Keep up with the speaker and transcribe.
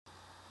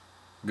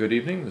Good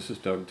evening, this is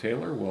Doug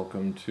Taylor.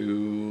 Welcome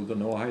to the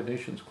Noahide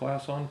Nations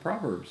class on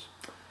Proverbs.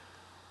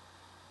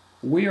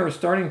 We are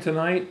starting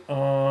tonight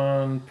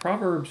on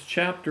Proverbs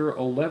chapter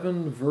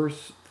 11,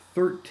 verse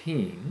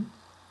 13.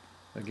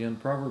 Again,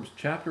 Proverbs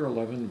chapter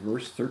 11,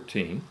 verse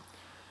 13.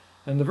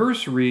 And the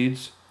verse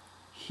reads,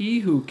 "He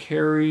who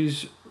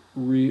carries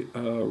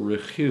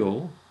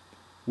rechil,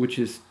 which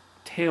is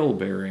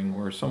tale-bearing,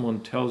 where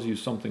someone tells you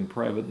something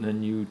private and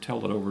then you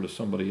tell it over to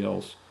somebody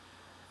else.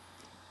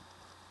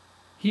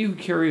 He who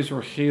carries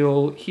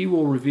rechil, he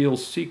will reveal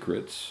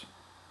secrets.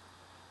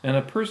 And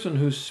a person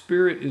whose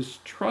spirit is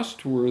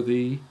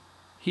trustworthy,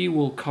 he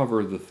will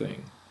cover the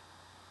thing."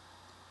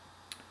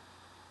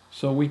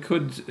 So we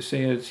could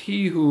say it's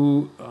he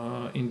who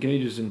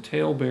engages in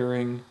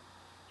tale-bearing,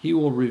 he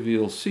will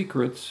reveal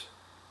secrets.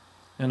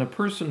 And a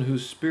person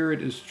whose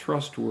spirit is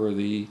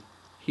trustworthy,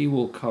 he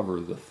will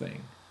cover the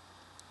thing.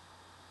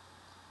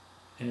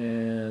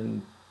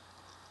 And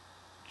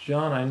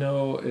John, I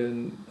know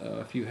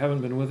if you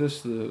haven't been with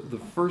us,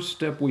 the first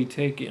step we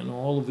take in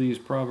all of these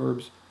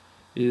Proverbs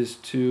is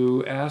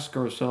to ask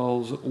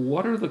ourselves,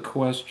 what are the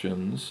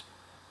questions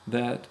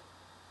that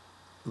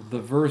the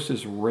verse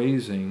is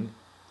raising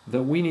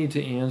that we need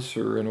to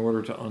answer in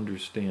order to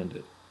understand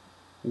it?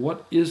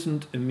 What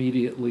isn't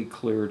immediately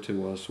clear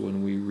to us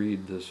when we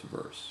read this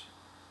verse?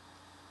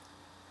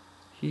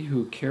 He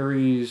who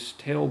carries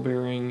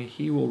tale-bearing,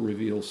 he will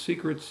reveal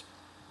secrets,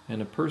 and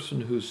a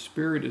person whose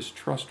spirit is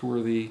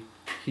trustworthy,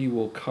 he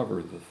will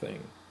cover the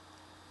thing.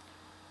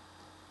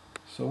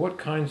 So what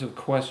kinds of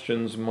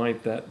questions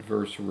might that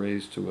verse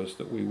raise to us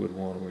that we would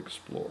want to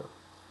explore?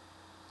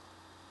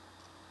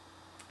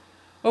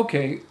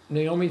 Okay,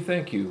 Naomi,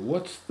 thank you.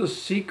 What's the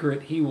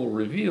secret he will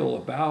reveal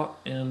about,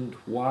 and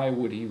why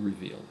would he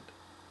reveal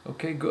it?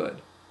 Okay,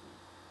 good.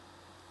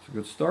 It's a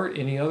good start.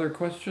 Any other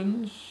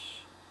questions?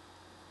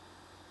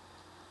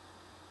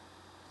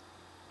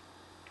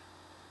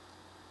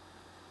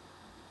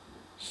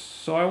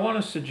 So I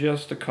want to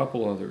suggest a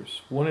couple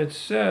others. When it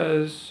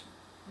says,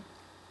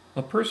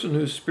 a person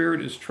whose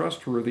spirit is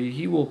trustworthy,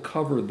 he will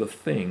cover the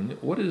thing.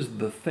 What is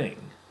the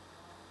thing?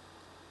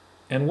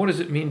 And what does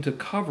it mean to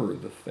cover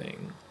the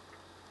thing?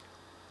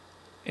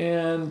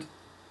 And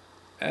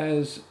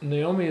as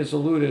Naomi has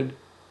alluded,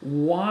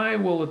 why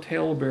will a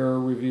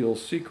talebearer reveal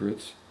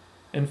secrets?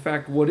 In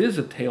fact, what is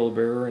a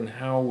talebearer and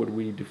how would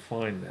we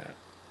define that?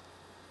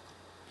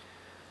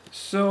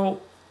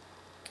 So,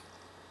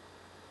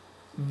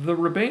 the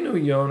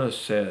Rabbeinu Yonah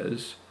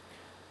says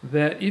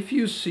that if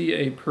you see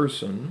a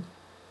person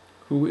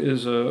who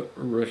is a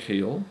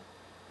rechil,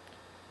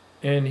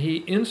 and he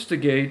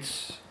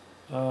instigates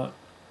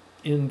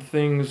in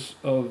things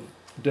of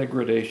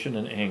degradation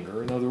and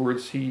anger. In other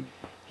words, he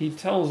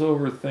tells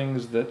over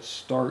things that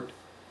start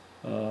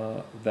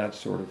that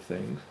sort of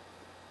thing.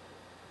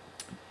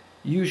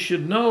 You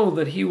should know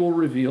that he will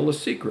reveal a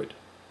secret,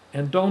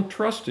 and don't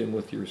trust him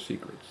with your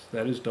secrets.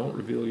 That is, don't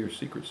reveal your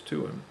secrets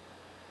to him.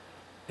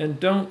 And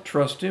don't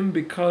trust him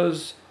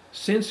because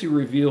since he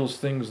reveals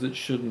things that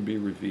shouldn't be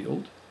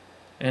revealed,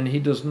 and he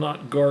does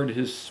not guard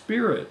his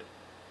spirit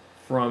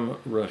from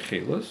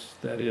rechilas,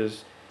 that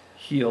is,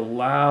 he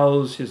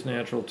allows his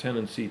natural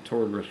tendency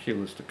toward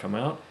rechilas to come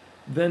out,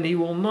 then he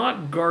will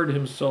not guard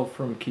himself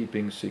from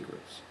keeping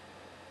secrets.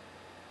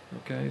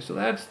 Okay, so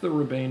that's the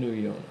Rabbeinu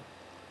Yonah.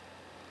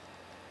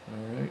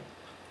 All right.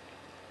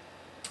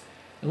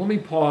 And let me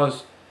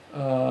pause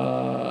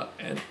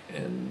and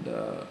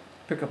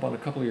pick up on a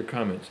couple of your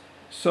comments.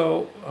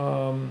 So,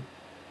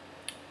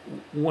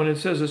 when it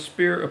says a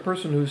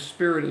person whose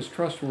spirit is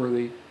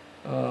trustworthy,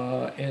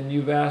 and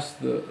you've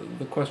asked the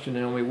question,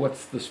 Naomi,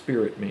 what's the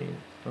spirit mean?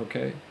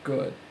 Okay,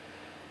 good.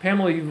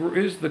 Pamela, you've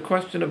raised the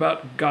question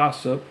about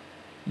gossip.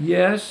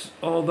 Yes,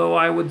 although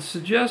I would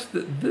suggest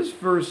that this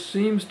verse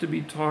seems to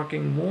be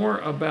talking more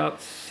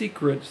about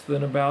secrets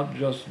than about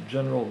just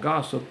general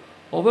gossip,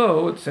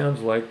 although it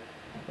sounds like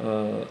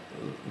the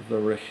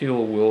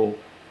Rechil will,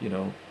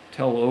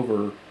 tell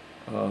over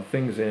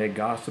things in a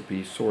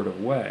gossipy sort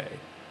of way.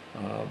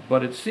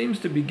 But it seems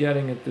to be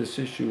getting at this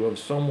issue of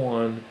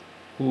someone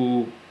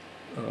who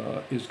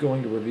is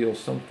going to reveal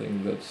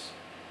something that's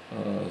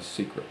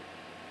secret.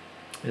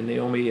 And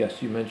Naomi,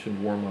 yes, you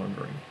mentioned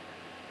warmongering.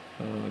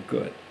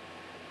 Good.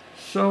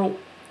 So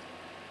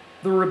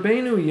the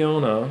Rabbeinu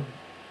Yonah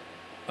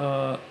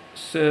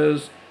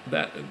says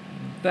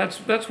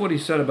that's what he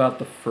said about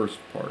the first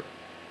part.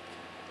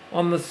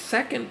 On the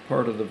second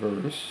part of the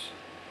verse,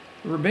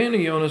 the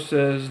Rabbeinu Yonah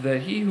says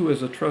that he who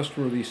has a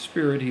trustworthy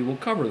spirit, he will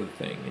cover the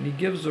thing. And he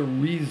gives a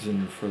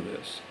reason for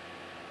this.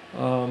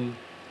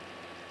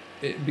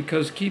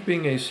 Because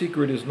keeping a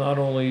secret is not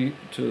only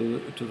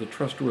to the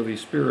trustworthy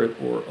spirit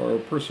or a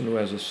person who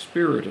has a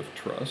spirit of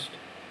trust,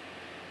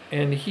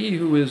 and he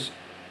who is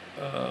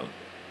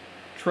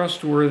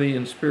trustworthy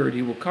in spirit,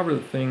 he will cover the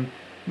thing,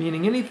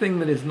 meaning anything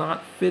that is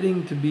not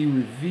fitting to be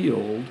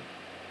revealed,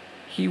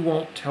 he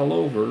won't tell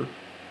over,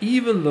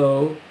 even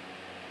though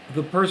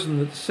the person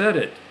that said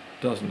it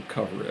doesn't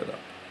cover it up.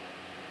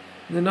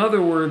 In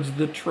other words,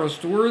 the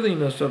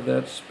trustworthiness of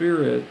that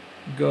spirit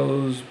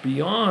goes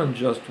beyond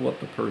just what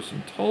the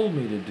person told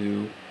me to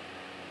do.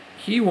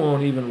 He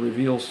won't even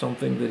reveal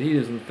something that he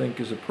doesn't think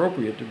is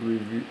appropriate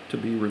to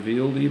be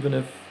revealed, even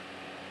if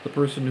the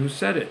person who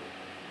said it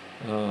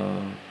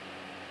uh,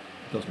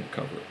 doesn't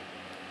cover it.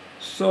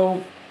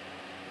 So,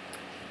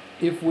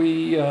 if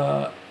we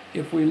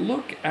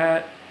look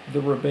at the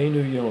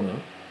Rabbeinu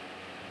Yonah,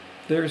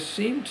 there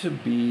seem to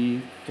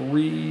be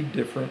three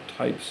different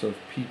types of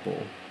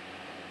people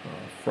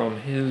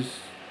from his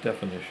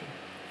definition.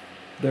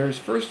 There's,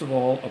 first of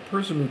all, a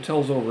person who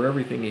tells over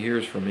everything he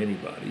hears from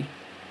anybody.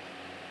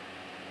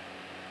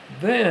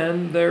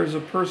 Then there's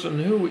a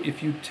person who,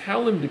 if you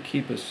tell him to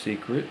keep a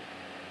secret,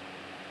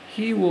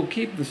 he will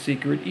keep the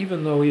secret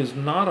even though he is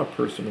not a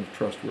person of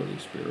trustworthy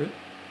spirit.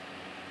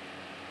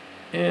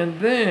 And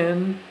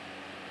then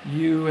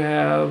you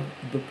have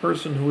the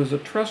person who is a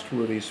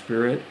trustworthy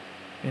spirit,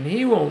 and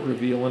he won't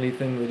reveal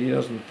anything that he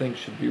doesn't think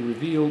should be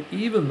revealed,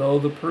 even though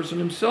the person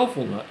himself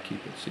will not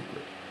keep it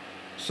secret.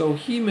 So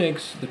he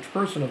makes, the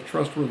person of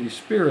trustworthy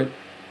spirit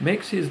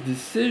makes his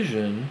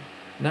decision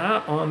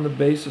not on the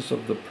basis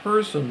of the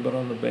person, but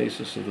on the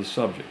basis of the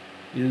subject.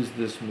 Is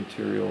this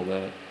material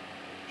that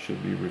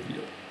should be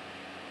revealed?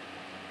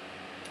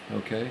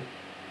 Okay?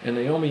 And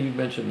Naomi, you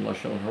mentioned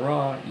Lashon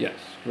Hara. Yes,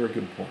 very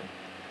good point.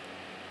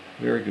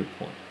 Very good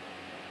point.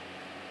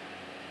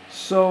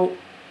 So,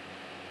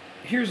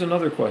 here's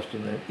another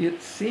question then.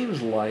 It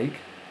seems like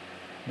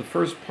the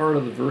first part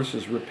of the verse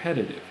is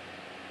repetitive.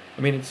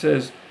 I mean, it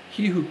says,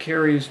 he who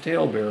carries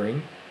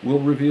talebearing will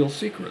reveal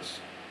secrets.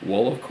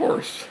 Well, of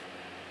course.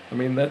 I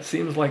mean, that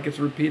seems like it's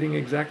repeating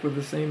exactly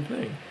the same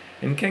thing.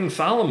 And King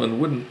Solomon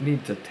wouldn't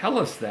need to tell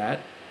us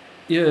that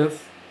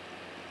if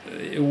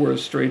it were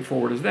as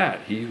straightforward as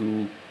that. He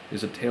who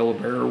is a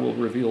talebearer will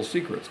reveal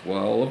secrets.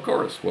 Well, of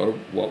course. What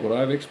would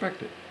I have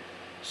expected?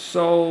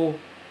 So,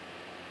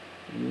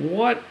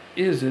 what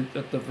is it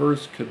that the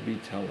verse could be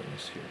telling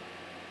us here?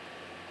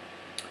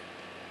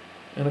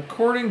 And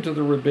according to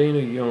the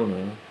Rabbeinu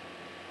Yonah,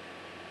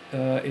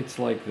 it's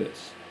like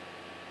this.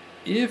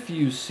 If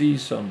you see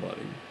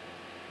somebody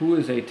who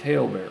is a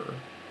talebearer,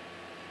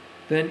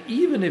 then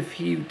even if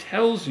he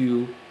tells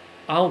you,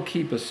 I'll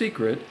keep a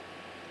secret,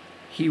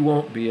 he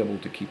won't be able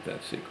to keep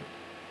that secret.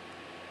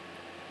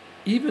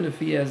 Even if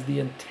he has the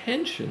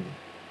intention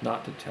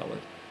not to tell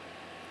it,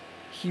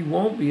 he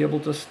won't be able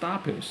to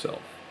stop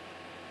himself.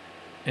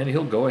 And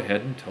he'll go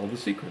ahead and tell the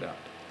secret out.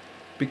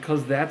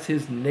 Because that's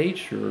his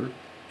nature,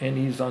 and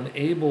he's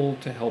unable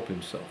to help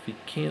himself. He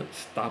can't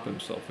stop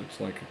himself. It's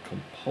like a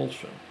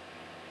compulsion.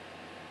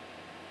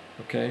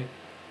 Okay?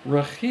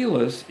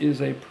 Rachilus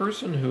is a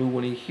person who,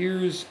 when he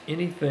hears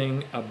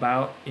anything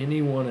about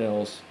anyone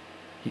else,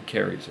 he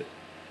carries it.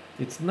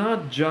 It's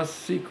not just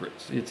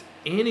secrets. It's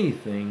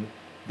anything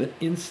that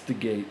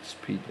instigates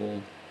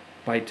people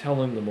by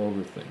telling them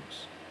over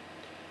things.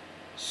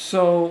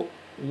 So,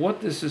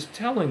 what this is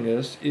telling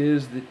us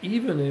is that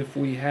even if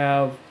we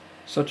have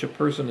such a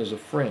person as a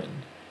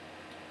friend,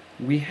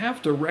 we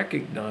have to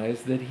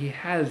recognize that he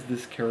has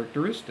this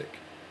characteristic.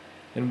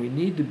 And we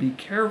need to be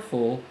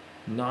careful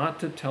not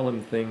to tell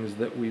him things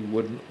that we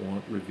wouldn't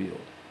want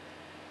revealed.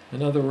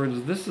 In other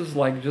words, this is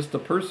like just a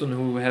person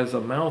who has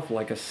a mouth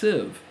like a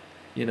sieve.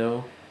 You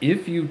know,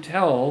 if you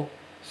tell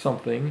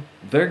something,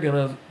 they're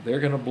gonna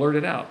blurt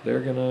it out. They're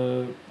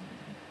gonna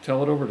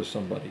tell it over to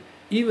somebody.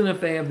 Even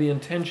if they have the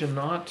intention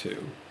not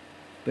to,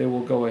 they will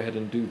go ahead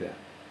and do that.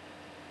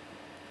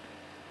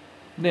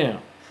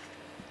 Now,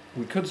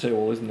 we could say,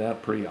 well, isn't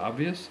that pretty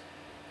obvious?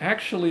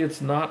 Actually,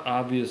 it's not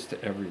obvious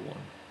to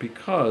everyone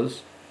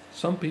because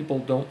some people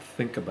don't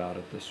think about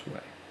it this way.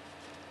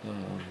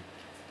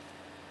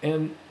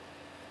 And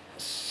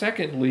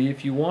secondly,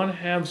 if you want to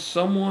have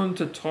someone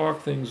to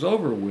talk things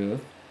over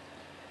with,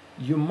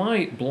 you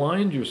might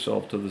blind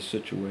yourself to the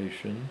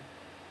situation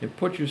and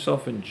put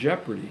yourself in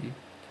jeopardy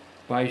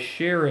by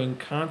sharing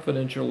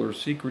confidential or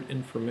secret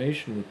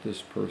information with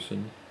this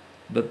person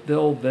that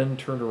they'll then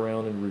turn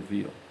around and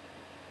reveal.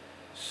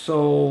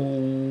 So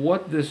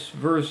what this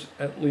verse,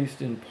 at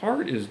least in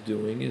part, is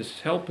doing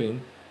is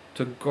helping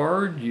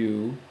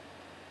you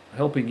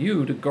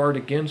to guard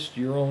against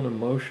your own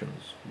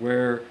emotions,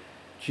 where,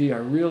 gee, I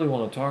really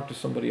want to talk to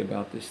somebody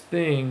about this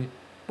thing,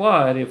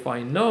 but if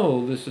I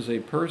know this is a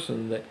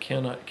person that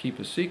cannot keep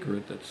a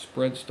secret, that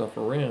spreads stuff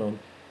around,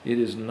 it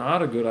is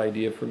not a good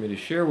idea for me to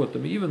share with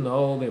them, even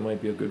though they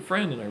might be a good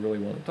friend and I really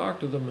want to talk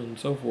to them and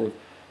so forth,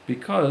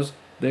 because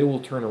they will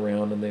turn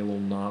around and they will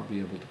not be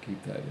able to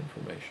keep that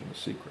information a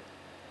secret.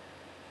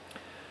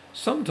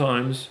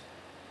 Sometimes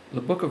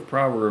the book of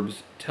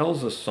Proverbs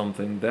tells us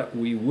something that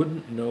we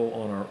wouldn't know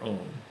on our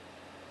own.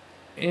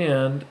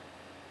 And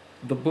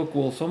the book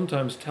will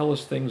sometimes tell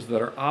us things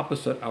that are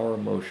opposite our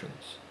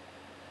emotions.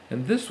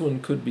 And this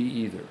one could be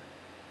either.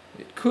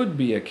 It could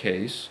be a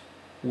case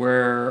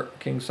where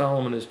King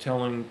Solomon is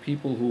telling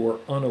people who are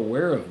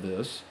unaware of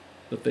this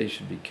that they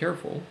should be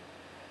careful.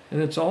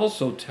 And it's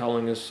also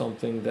telling us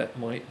something that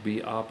might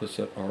be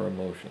opposite our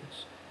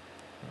emotions.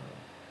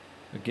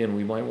 Again,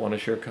 we might want to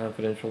share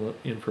confidential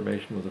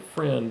information with a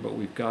friend, but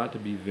we've got to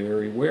be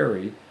very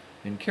wary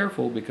And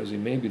careful, because he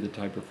may be the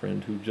type of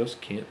friend who just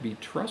can't be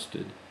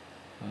trusted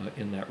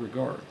in that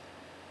regard.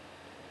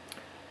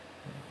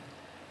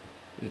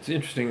 It's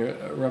interesting.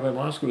 Rabbi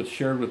Moskowitz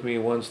shared with me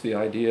once the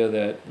idea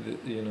that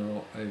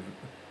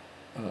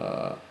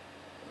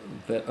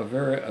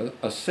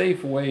a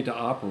safe way to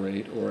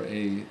operate, or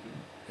a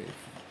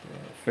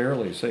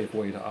fairly safe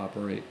way to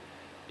operate,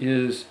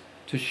 is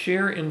to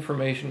share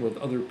information with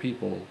other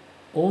people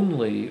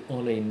only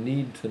on a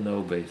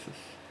need-to-know basis.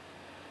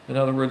 In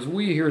other words,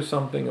 we hear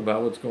something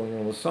about what's going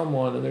on with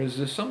someone, and there's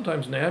this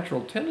sometimes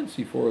natural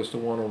tendency for us to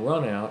want to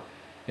run out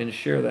and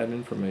share that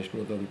information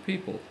with other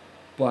people.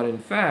 But in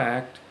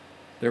fact,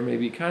 there may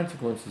be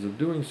consequences of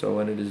doing so,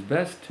 and it is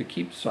best to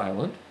keep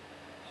silent,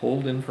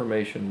 hold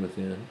information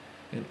within,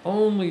 and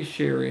only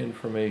share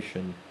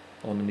information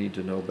on a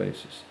need-to-know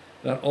basis.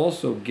 That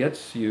also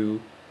gets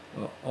you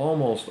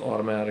almost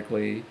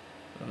automatically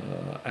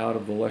out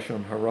of the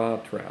Lashon Hara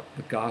trap,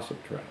 the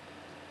gossip trap.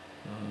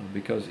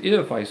 Because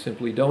if I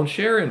simply don't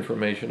share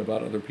information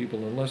about other people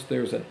unless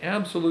there's an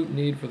absolute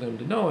need for them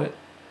to know it,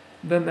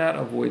 then that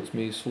avoids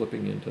me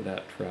slipping into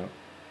that trap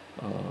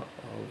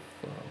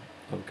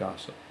of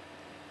gossip.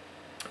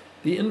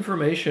 The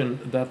information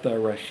that the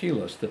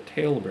Rechilas, the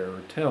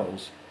talebearer,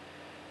 tells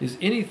is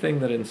anything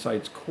that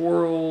incites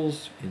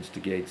quarrels,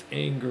 instigates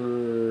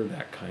anger,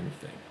 that kind of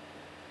thing.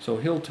 So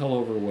he'll tell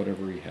over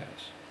whatever he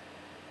has.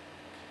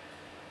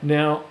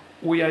 Now,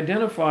 we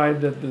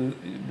identified that the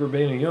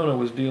Rabbeinu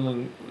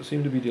Yonah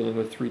seemed to be dealing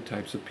with three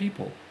types of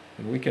people.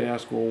 And we could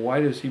ask, well, why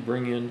does he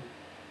bring in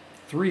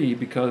three?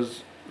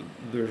 Because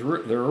there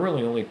are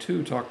really only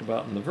two talked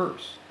about in the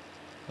verse.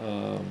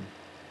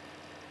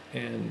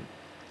 And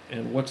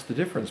what's the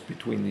difference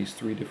between these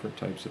three different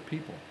types of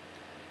people?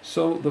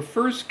 So the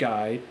first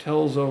guy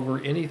tells over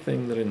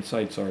anything that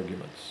incites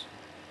arguments.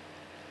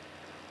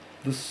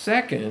 The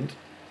second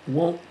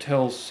won't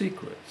tell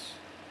secrets.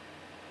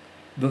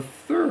 The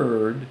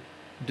third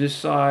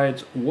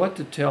decides what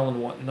to tell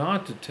and what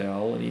not to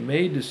tell, and he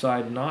may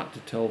decide not to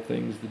tell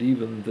things that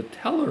even the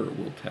teller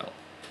will tell.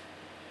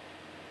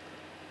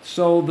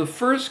 So the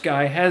first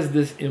guy has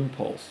this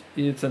impulse.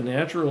 It's a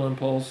natural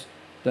impulse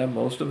that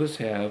most of us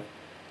have.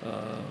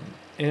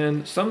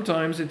 And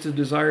sometimes it's a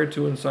desire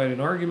to incite an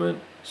argument.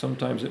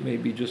 Sometimes it may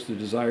be just a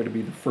desire to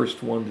be the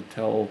first one to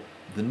tell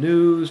the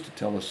news, to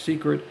tell a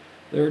secret.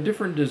 There are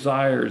different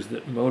desires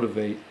that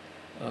motivate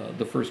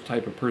the first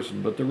type of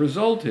person. But the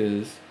result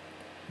is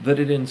that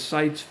it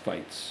incites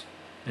fights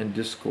and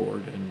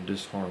discord and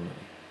disharmony.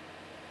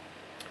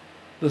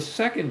 The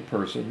second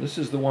person, this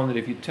is the one that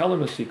if you tell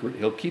him a secret,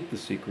 he'll keep the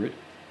secret,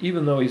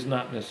 even though he's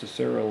not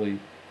necessarily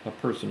a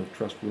person of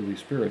trustworthy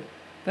spirit.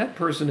 That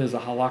person is a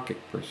halakhic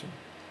person.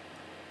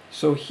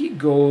 So he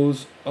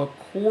goes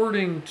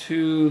according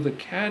to the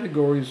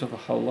categories of a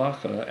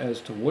halacha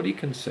as to what he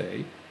can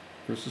say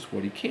versus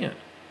what he can't.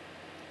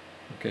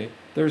 Okay?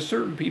 There are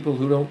certain people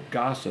who don't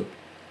gossip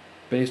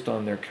based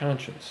on their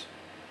conscience.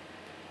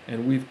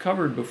 And we've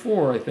covered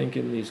before, I think,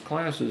 in these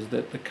classes,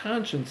 that the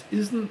conscience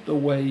isn't the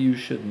way you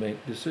should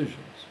make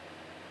decisions.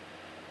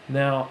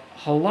 Now,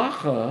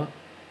 halacha,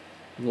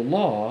 the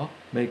law,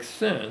 makes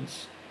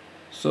sense.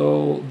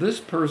 So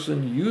this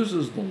person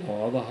uses the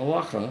law, the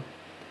halacha,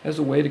 as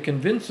a way to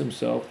convince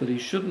himself that he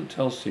shouldn't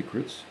tell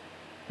secrets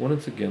when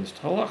it's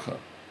against halacha.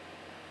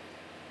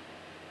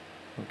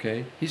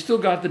 Okay? He's still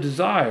got the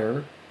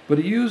desire, but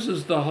he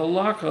uses the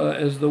halacha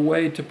as the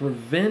way to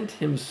prevent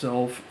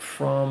himself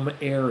from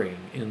erring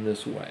in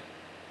this way.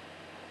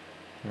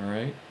 All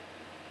right?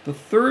 The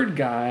third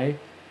guy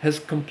has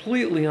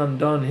completely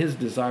undone his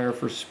desire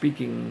for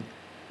speaking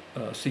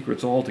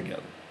secrets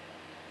altogether.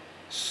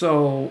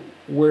 So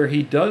where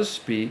he does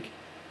speak,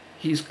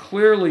 he's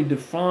clearly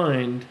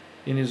defined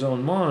in his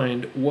own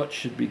mind what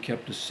should be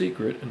kept a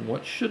secret and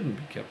what shouldn't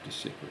be kept a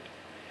secret.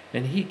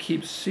 And he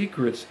keeps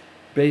secrets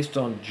based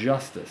on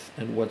justice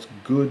and what's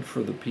good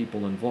for the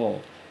people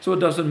involved. So it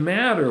doesn't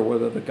matter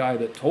whether the guy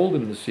that told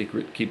him the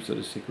secret keeps it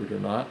a secret or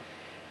not.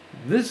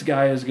 This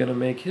guy is going to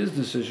make his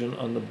decision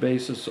on the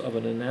basis of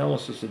an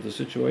analysis of the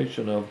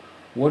situation of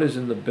what is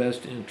in the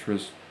best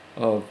interest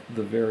of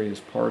the various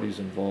parties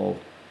involved,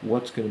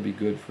 what's going to be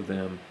good for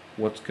them,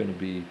 what's going to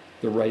be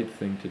the right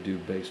thing to do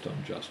based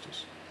on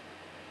justice.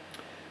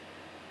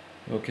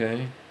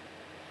 Okay?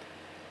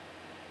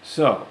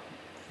 So,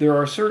 there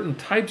are certain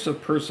types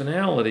of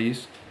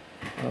personalities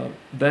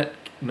that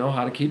know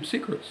how to keep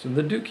secrets, and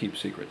that do keep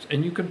secrets,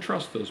 and you can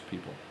trust those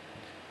people.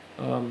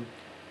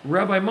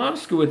 Rabbi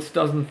Moskowitz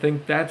doesn't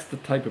think that's the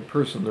type of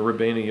person the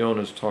Rabbeinu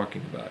Yonah is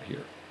talking about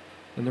here.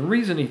 And the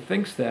reason he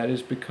thinks that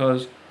is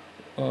because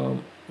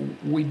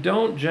we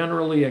don't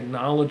generally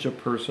acknowledge a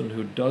person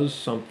who does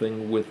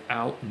something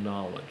without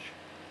knowledge.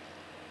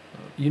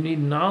 You need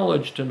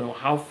knowledge to know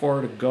how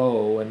far to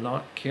go and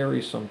not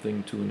carry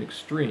something to an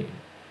extreme.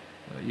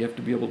 You have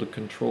to be able to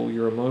control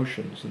your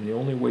emotions, and the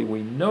only way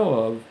we know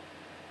of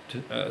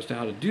as to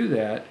how to do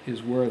that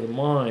is where the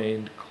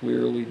mind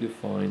clearly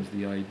defines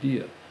the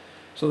idea.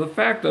 So the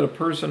fact that a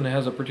person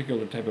has a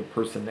particular type of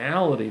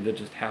personality that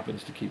just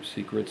happens to keep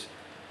secrets,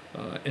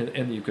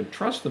 and you can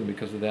trust them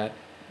because of that,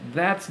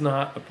 That's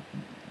not,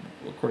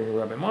 according to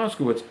Rabbi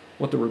Moskowitz,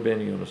 what the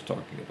Rebbeinu Yonah is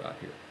talking about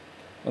here.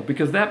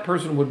 Because that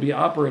person would be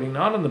operating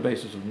not on the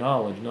basis of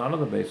knowledge, not on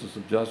the basis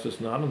of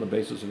justice, not on the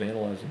basis of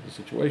analyzing the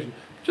situation,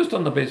 just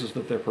on the basis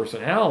that their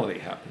personality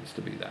happens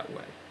to be that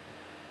way.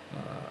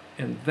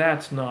 And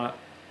that's not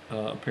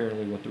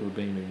apparently what the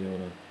Rebbeinu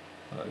Yonah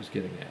is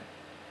getting at.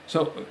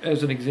 So,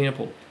 as an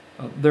example,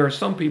 there are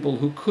some people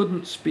who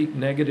couldn't speak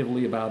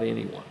negatively about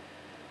anyone,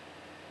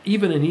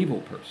 even an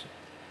evil person.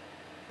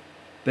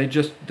 They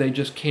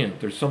just can't.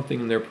 There's something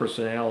in their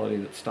personality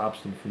that stops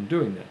them from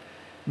doing that.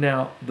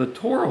 Now, the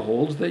Torah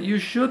holds that you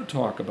should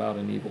talk about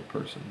an evil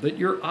person, that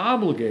you're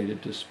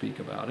obligated to speak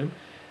about him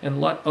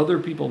and let other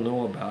people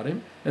know about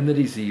him and that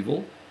he's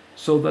evil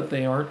so that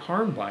they aren't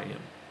harmed by him.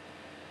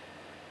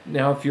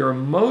 Now, if your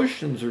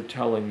emotions are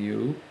telling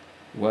you,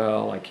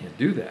 well, I can't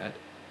do that,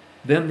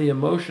 then the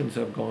emotions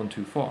have gone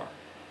too far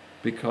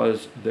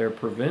because they're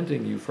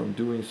preventing you from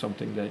doing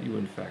something that you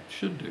in fact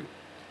should do.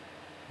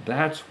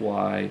 That's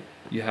why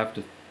you have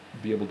to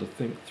be able to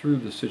think through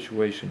the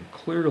situation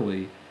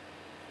clearly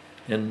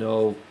and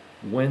know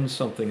when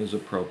something is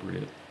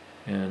appropriate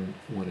and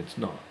when it's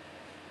not.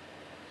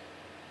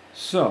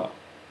 So,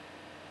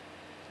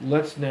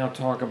 let's now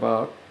talk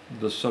about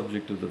the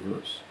subject of the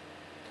verse.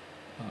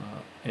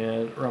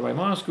 And Rabbi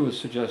Moskowitz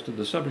suggested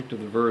the subject of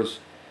the verse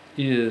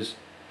is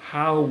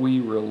how we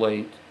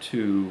relate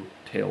to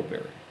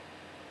talebearing.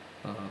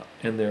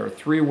 And there are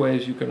three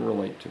ways you can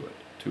relate to it,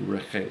 to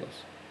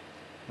rechelas.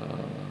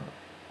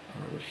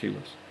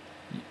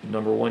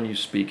 Number one, you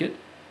speak it.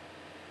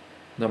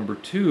 Number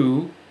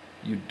two,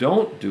 you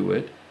don't do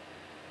it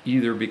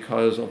either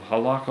because of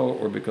halakha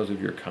or because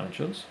of your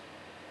conscience.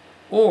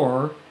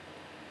 Or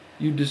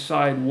you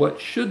decide what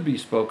should be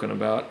spoken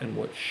about and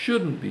what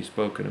shouldn't be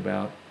spoken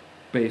about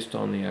based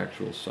on the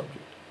actual subject.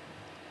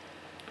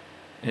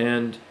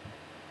 And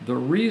the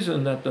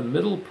reason that the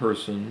middle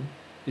person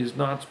is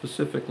not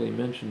specifically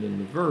mentioned in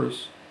the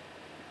verse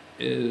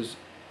is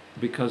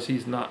because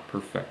he's not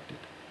perfected.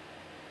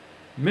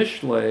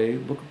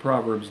 Mishlei, Book of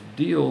Proverbs,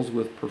 deals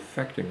with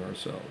perfecting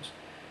ourselves.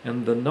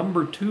 And the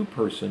number two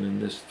person in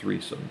this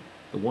threesome,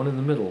 the one in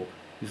the middle,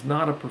 is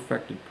not a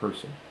perfected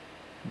person.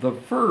 The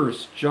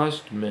verse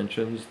just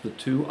mentions the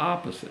two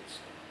opposites,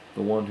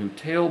 the one who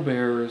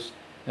talebears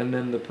and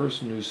then the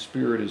person whose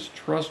spirit is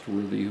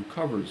trustworthy who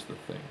covers the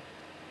thing.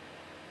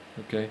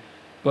 Okay?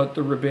 But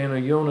the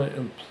Rebbeinu Yonah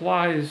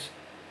implies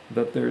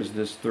that there's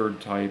this third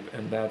type,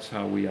 and that's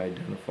how we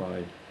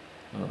identified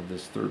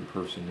this third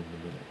person in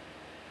the middle.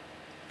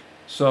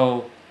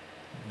 So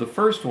the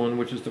first one,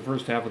 which is the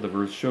first half of the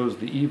verse, shows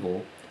the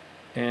evil,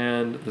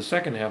 and the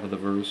second half of the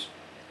verse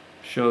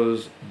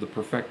shows the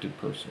perfected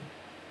person.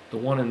 The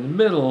one in the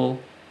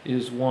middle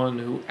is one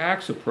who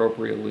acts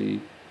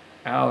appropriately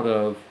out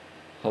of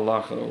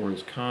halacha or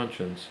his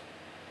conscience,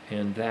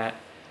 and that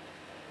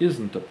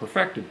isn't a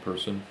perfected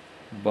person,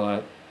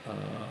 but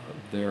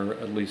they're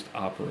at least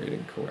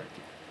operating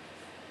correctly.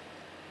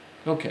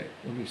 Okay,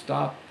 let me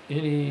stop.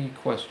 Any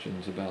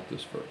questions about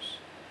this verse?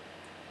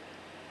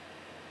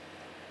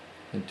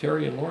 And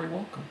Terry and Lori,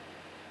 welcome.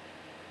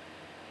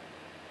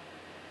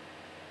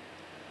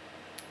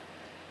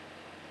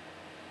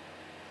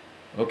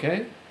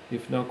 Okay,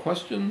 if no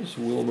questions,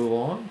 we'll move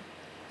on.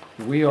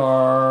 We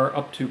are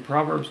up to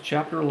Proverbs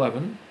chapter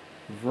 11,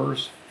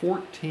 verse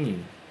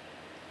 14.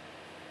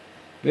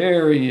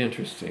 Very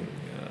interesting,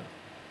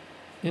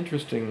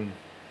 interesting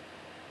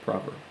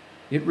proverb.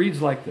 It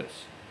reads like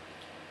this.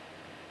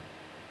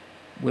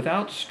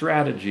 Without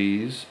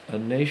strategies, a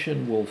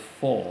nation will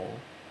fall,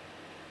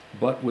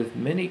 but with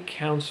many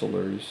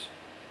counselors,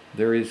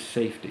 there is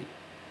safety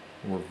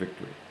or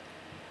victory.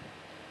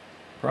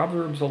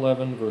 Proverbs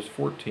 11, verse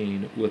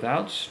 14,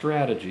 without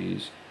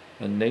strategies,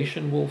 a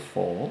nation will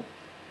fall,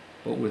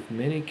 but with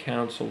many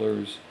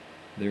counselors,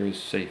 there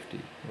is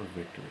safety or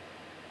victory.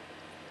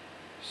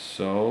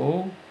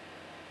 So,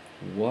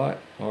 what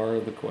are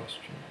the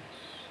questions?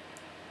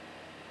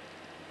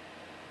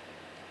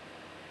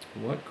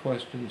 What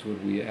questions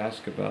would we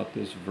ask about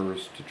this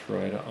verse to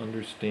try to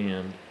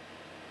understand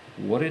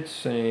what it's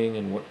saying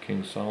and what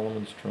King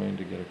Solomon's trying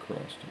to get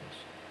across to us?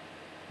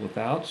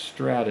 Without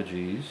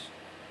strategies,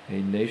 a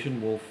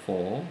nation will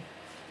fall,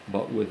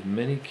 but with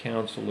many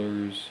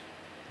counselors,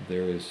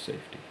 there is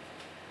safety.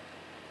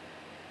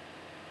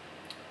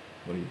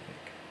 What do you think?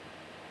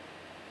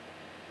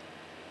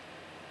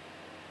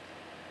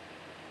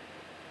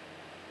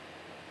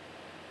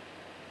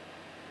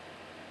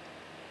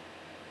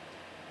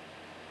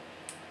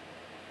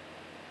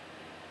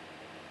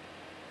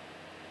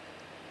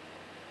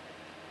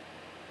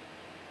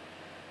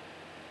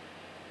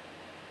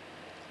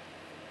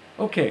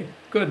 Okay,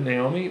 good,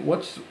 Naomi.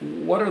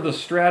 What are the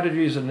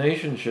strategies a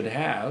nation should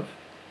have?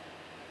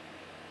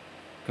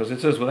 Because it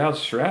says without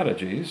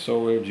strategies,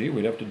 so gee,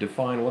 we'd have to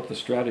define what the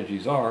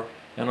strategies are,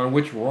 and on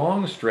which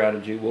wrong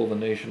strategy will the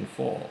nation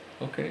fall.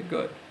 Okay,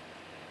 good.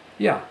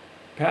 Yeah,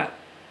 Pat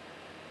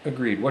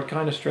agreed. What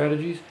kind of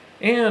strategies?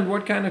 And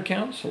what kind of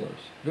counselors?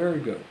 Very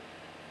good.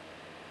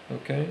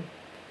 Okay.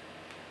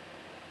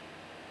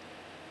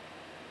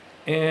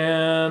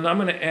 And I'm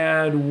going to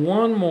add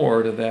one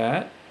more to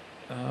that,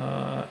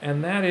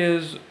 and that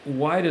is,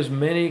 why does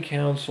many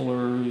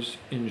counselors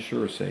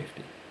ensure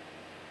safety?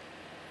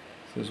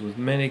 It says with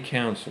many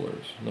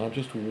counselors, not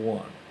just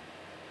one.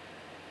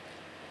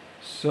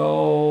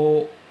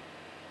 So,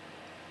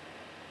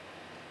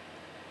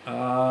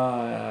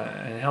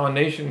 and how a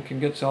nation can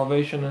get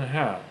salvation and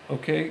how.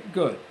 Okay,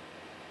 good.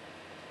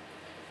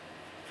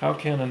 How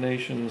can a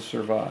nation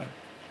survive?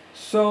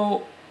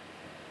 So,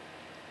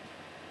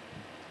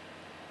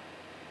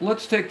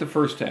 let's take the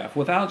first half.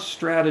 Without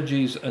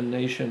strategies, a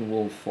nation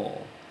will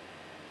fall.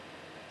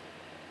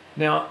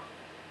 Now,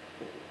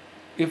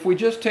 if we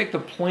just take the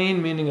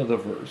plain meaning of the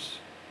verse,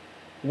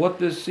 what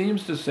this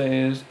seems to say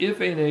is, if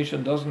a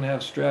nation doesn't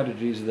have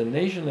strategies, the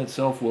nation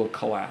itself will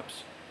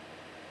collapse.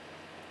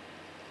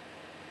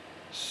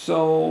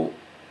 So,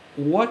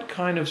 what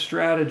kind of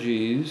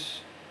strategies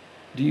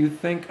do you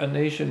think a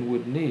nation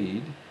would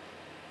need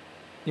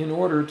in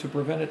order to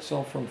prevent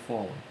itself from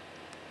falling?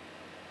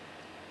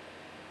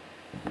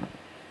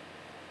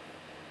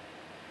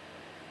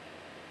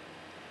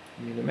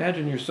 I mean,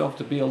 imagine yourself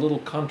to be a little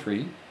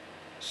country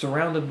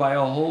surrounded by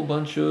a whole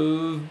bunch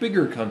of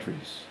bigger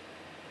countries.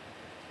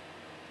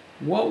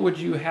 What would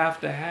you have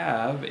to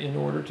have in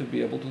order to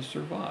be able to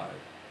survive?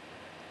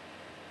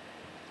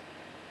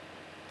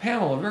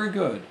 Pamela, very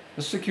good.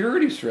 A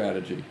security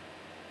strategy.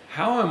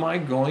 How am I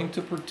going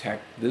to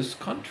protect this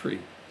country?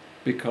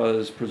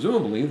 Because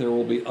presumably there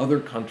will be other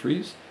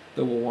countries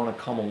that will want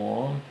to come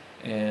along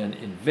and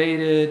invade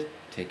it,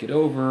 take it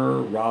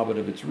over, rob it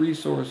of its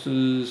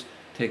resources,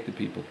 take the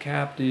people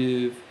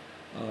captive,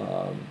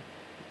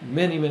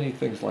 many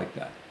things like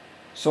that.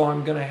 So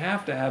I'm going to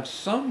have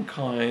some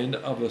kind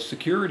of a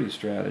security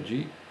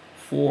strategy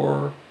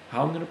for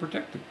how I'm going to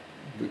protect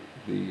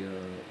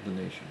the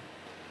nation.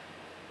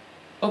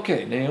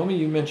 Okay, Naomi,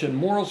 you mentioned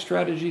moral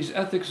strategies,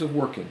 ethics of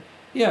working.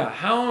 Yeah,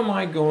 how am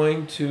I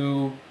going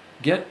to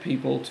get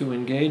people to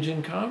engage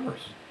in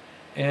commerce?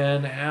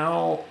 And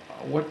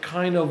what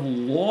kind of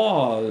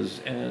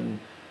laws and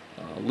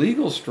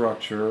legal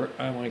structure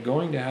am I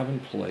going to have in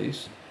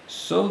place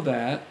so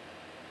that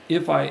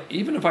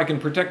even if I can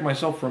protect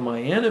myself from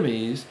my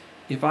enemies,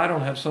 if I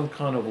don't have some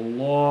kind of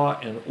law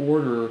and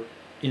order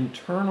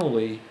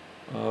internally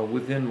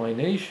within my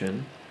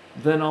nation,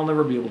 then I'll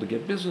never be able to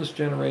get business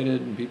generated,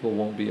 and people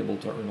won't be able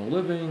to earn a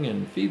living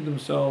and feed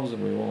themselves,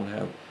 and we won't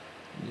have,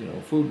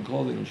 food and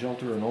clothing and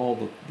shelter and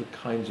all the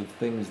kinds of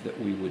things that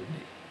we would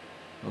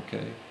need.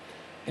 Okay?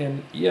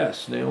 And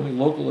yes, Naomi,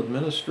 local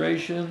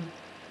administration,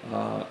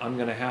 I'm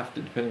going to have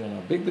to, depending on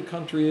how big the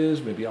country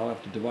is, maybe I'll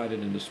have to divide it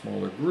into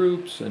smaller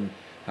groups and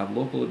have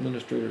local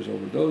administrators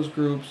over those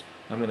groups.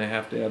 I'm going to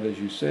have, as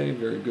you say,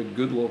 very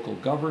good local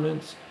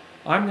governance.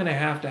 I'm going to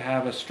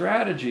have a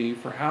strategy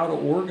for how to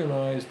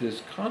organize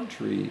this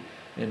country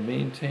and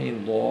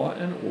maintain law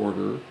and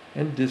order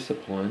and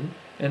discipline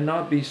and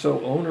not be so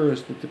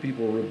onerous that the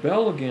people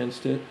rebel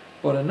against it,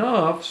 but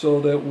enough so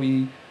that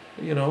we,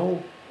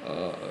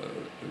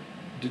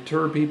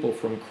 deter people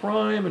from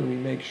crime, and we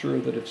make sure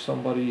that if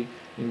somebody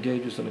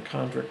engages in a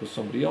contract with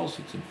somebody else,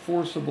 it's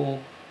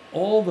enforceable.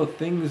 All the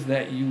things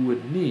that you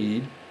would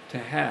need to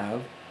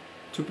have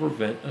to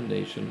prevent a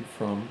nation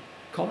from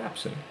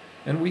collapsing.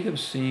 And we have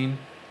seen,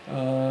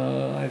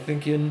 I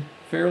think in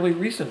fairly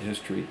recent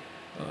history,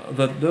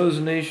 that those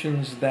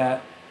nations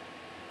that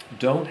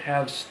don't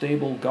have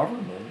stable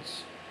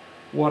governments,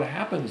 what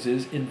happens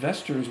is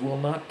investors will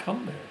not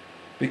come there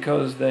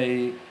because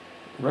they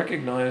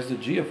recognize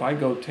that, gee, if I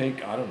go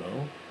take,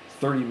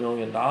 $30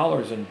 million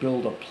and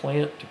build a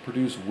plant to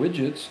produce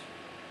widgets,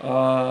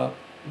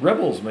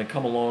 rebels may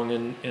come along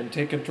and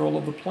take control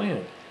of the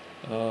plant.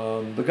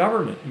 The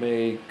government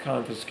may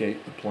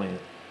confiscate the plant.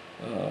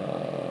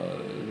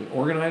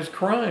 Organized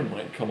crime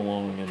might come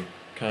along and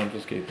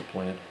confiscate the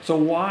plant. So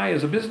why,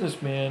 as a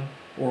businessman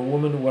or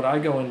woman, would I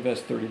go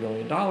invest $30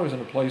 million in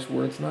a place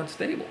where it's not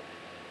stable?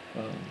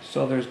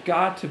 So there's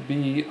got to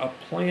be a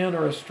plan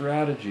or a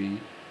strategy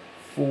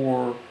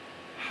for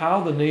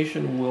how the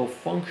nation will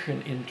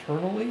function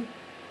internally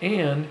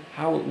and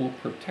how it will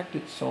protect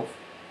itself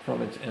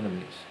from its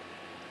enemies.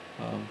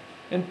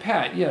 And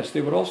Pat, yes,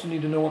 they would also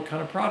need to know what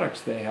kind of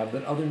products they have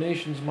that other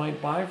nations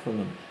might buy from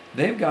them.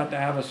 They've got to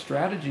have a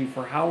strategy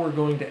for how we're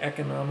going to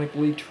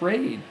economically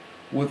trade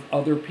with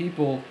other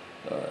people,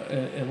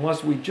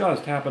 unless we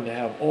just happen to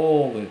have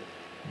all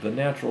the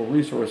natural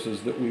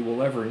resources that we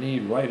will ever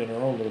need right in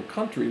our own little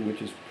country,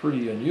 which is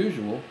pretty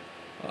unusual.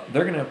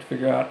 They're going to have to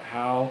figure out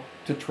how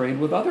to trade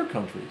with other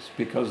countries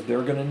because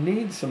they're going to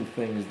need some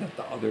things that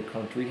the other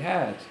country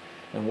has.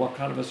 And what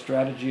kind of a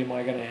strategy am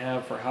I going to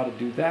have for how to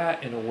do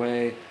that in a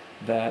way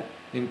that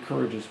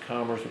encourages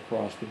commerce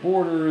across the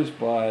borders,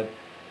 but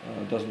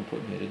doesn't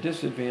put me at a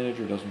disadvantage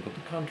or doesn't put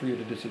the country at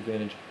a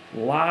disadvantage?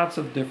 Lots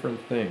of different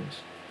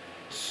things.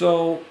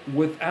 So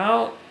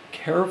without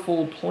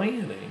careful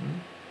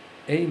planning,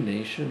 a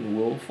nation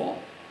will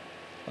fall.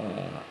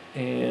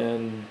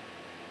 And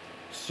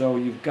so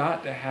you've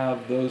got to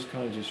have those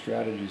kinds of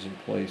strategies in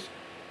place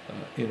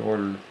in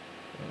order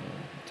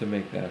to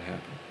make that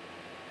happen.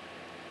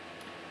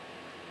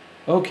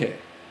 Okay.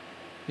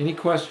 Any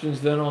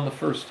questions then on the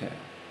first half?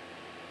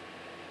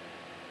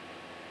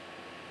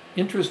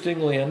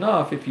 Interestingly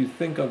enough, if you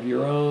think of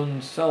your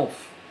own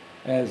self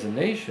as a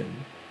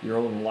nation, your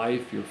own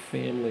life, your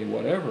family,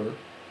 whatever,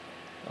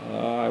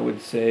 I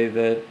would say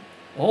that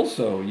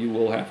also you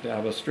will have to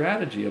have a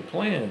strategy, a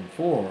plan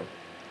for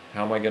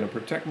how am I going to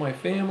protect my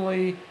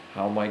family?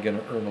 How am I going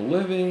to earn a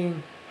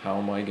living? How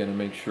am I going to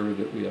make sure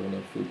that we have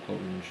enough food,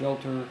 clothing, and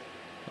shelter?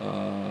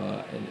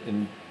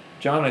 And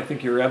John, I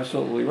think you're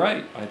absolutely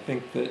right. I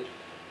think that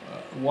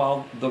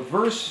while the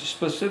verse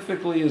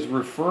specifically is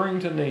referring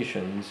to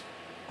nations,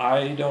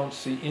 I don't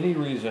see any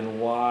reason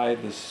why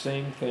the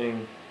same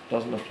thing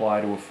doesn't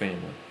apply to a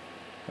family.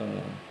 Uh,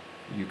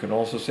 you can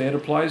also say it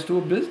applies to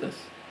a business.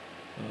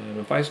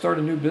 If I start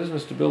a new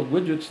business to build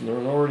widgets and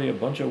there's already a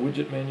bunch of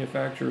widget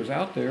manufacturers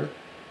out there,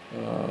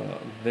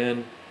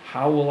 then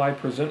how will I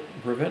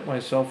prevent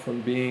myself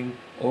from being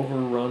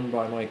overrun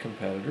by my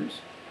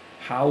competitors?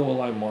 How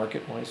will I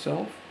market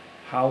myself?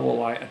 How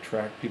will I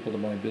attract people to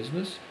my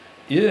business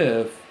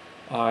if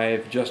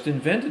I've just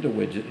invented a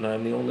widget and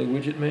I'm the only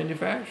widget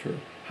manufacturer?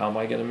 How am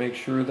I going to make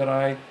sure that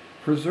I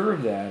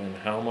preserve that, and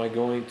how am I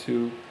going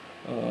to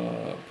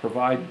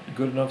provide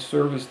good enough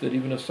service that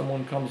even if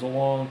someone comes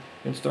along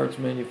and starts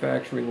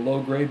manufacturing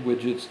low-grade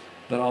widgets,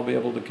 that I'll be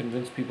able to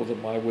convince people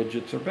that my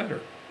widgets are better,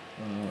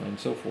 and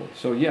so forth.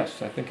 So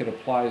yes, I think it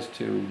applies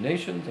to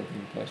nations, I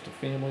think it applies to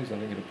families, I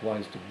think it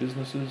applies to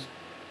businesses,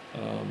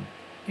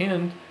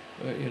 and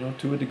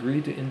to a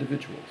degree to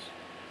individuals.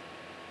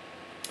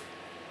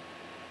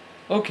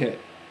 Okay,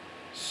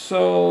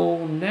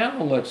 so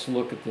now let's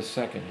look at the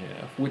second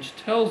half, which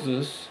tells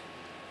us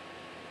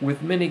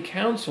with many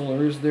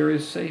counselors there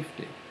is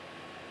safety.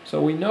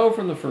 So we know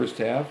from the first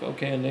half,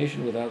 okay, a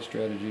nation without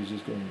strategies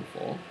is going to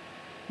fall.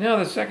 Now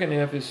the second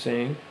half is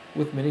saying,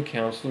 with many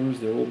counselors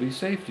there will be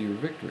safety or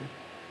victory.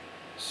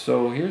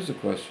 So here's the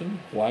question,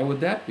 why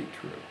would that be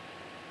true?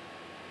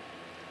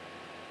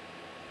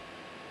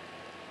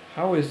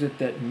 How is it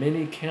that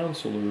many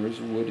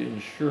counselors would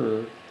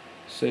ensure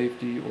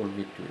safety or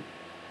victory?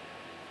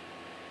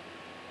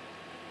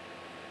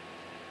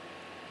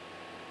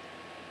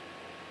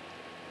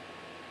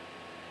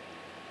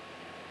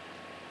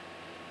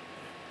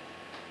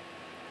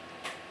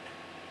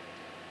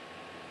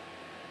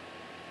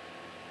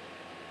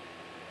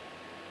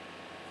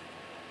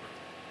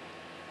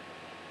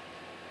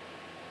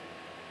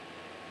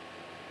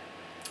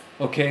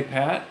 Okay,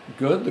 Pat,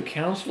 good. The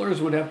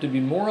counselors would have to be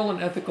moral and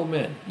ethical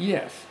men.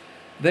 Yes,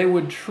 they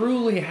would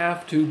truly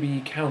have to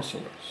be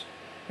counselors.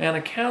 And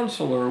a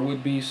counselor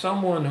would be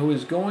someone who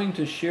is going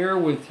to share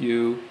with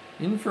you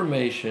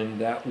information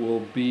that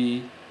will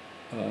be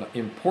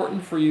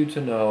important for you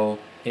to know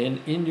and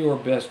in your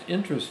best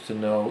interest to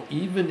know,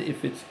 even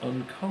if it's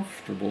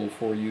uncomfortable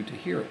for you to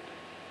hear it.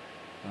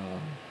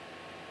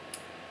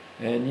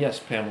 And yes,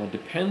 Pamela,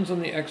 depends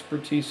on the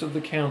expertise of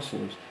the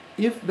counselors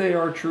if they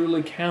are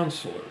truly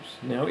counselors.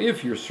 Now,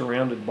 if you're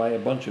surrounded by a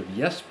bunch of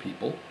yes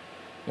people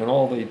and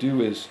all they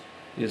do is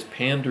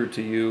pander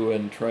to you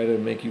and try to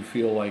make you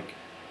feel like,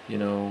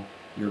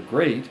 you're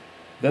great,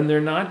 then they're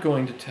not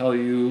going to tell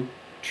you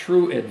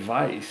true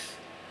advice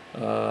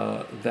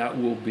that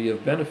will be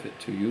of benefit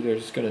to you. They're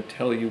just going to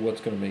tell you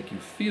what's going to make you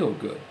feel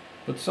good.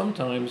 But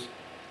sometimes,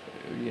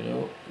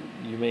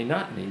 you may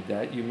not need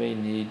that. You may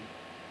need,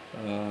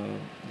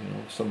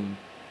 some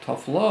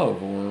tough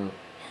love or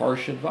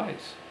harsh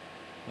advice.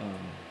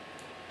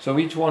 So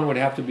each one would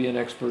have to be an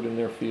expert in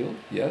their field,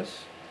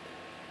 yes.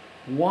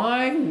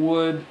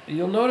 You'll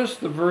notice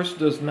the verse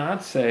does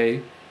not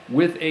say,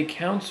 with a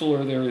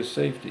counselor there is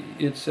safety.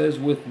 It says,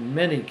 with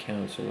many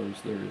counselors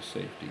there is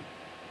safety.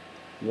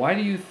 Why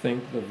do you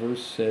think the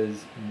verse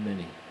says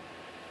many?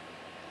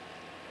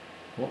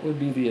 What would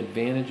be the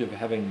advantage of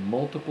having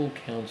multiple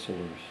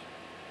counselors?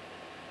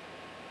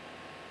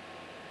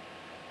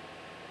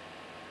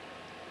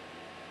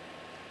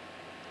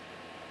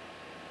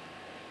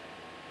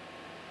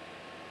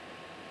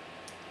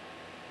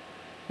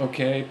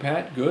 Okay,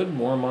 Pat, good.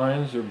 More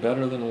minds are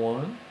better than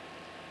one.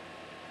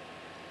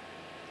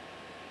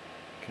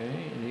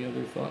 Okay, any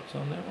other thoughts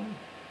on that one?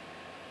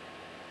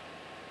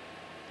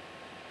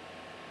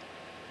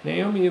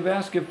 Naomi, you've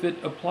asked if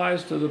it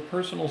applies to the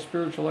personal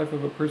spiritual life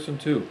of a person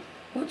too.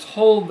 Let's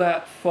hold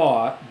that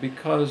thought,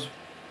 because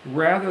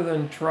rather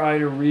than try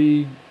to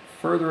read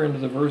further into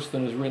the verse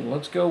than is written,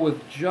 let's go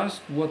with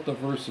just what the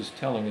verse is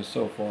telling us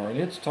so far. And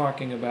it's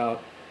talking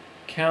about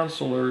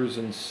counselors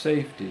and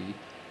safety,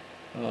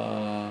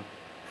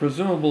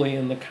 presumably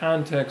in the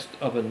context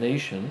of a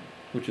nation,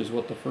 which is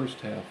what the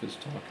first half is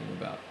talking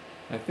about.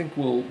 I think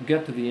we'll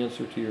get to the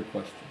answer to your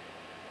question.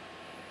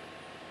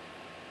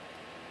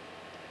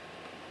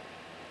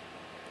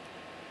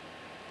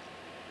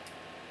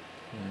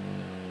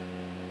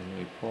 Let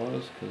me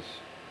pause, because...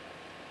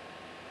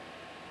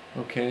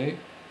 Okay.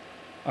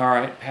 All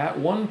right, Pat,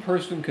 one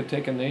person could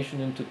take a nation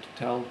into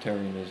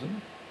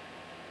totalitarianism.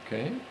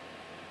 Okay.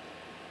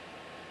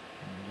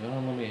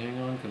 John, let me hang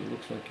on, because it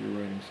looks like you're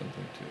writing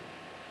something too.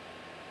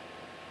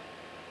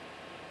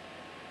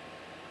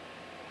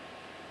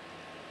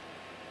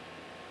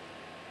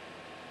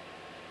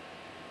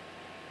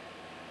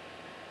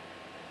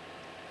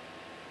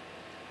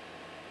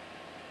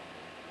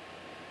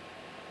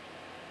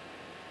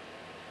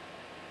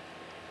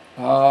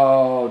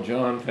 Oh,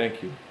 John,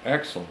 thank you.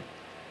 Excellent.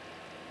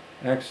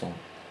 Excellent.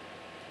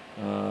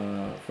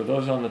 For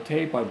those on the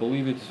tape,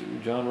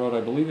 John wrote,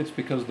 I believe it's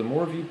because the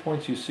more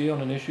viewpoints you see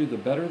on an issue, the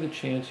better the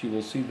chance you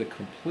will see the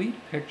complete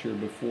picture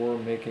before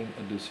making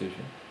a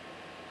decision.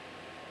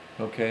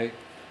 Okay?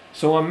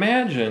 So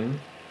imagine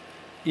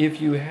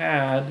if you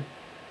had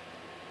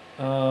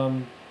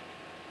one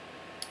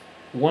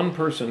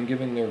person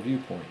giving their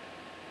viewpoint.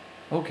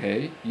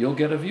 Okay, you'll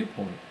get a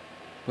viewpoint.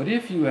 But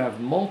if you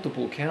have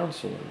multiple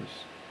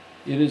counselors,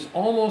 it is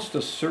almost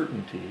a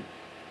certainty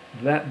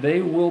that they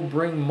will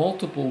bring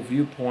multiple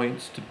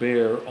viewpoints to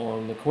bear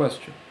on the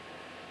question.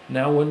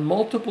 Now, when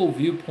multiple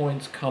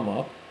viewpoints come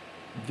up,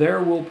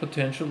 there will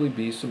potentially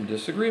be some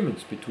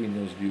disagreements between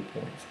those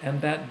viewpoints,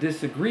 and that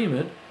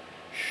disagreement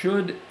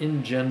should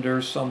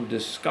engender some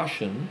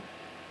discussion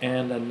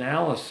and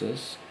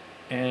analysis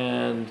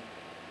and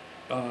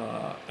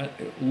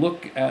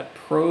look at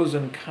pros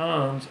and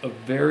cons of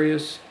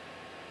various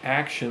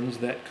actions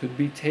that could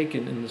be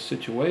taken in the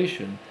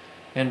situation.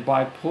 And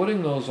by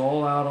putting those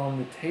all out on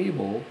the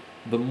table,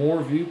 the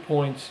more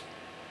viewpoints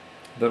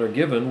that are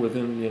given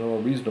within a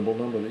reasonable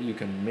number that you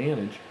can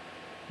manage,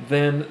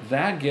 then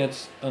that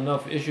gets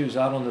enough issues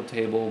out on the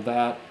table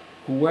that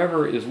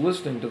whoever is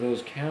listening to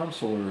those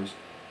counselors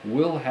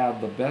will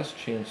have the best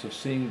chance of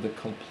seeing the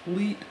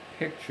complete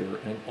picture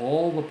and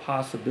all the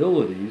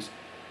possibilities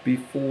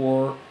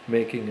before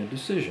making a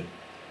decision.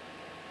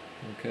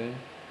 Okay?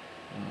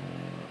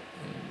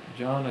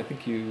 John, I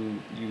think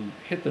you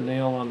hit the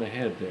nail on the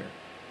head there.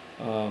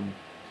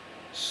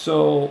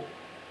 So,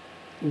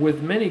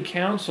 with many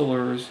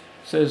counselors,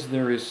 says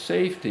there is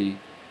safety.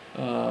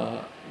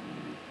 I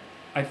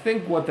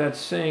think what that's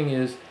saying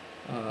is,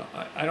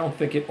 I don't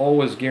think it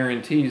always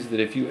guarantees that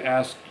if you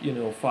ask,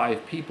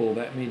 5 people,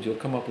 that means you'll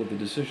come up with a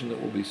decision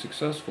that will be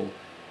successful.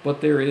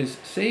 But there is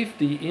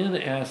safety in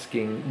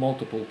asking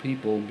multiple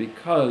people,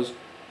 because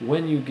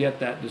when you get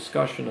that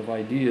discussion of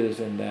ideas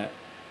and that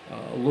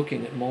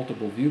looking at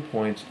multiple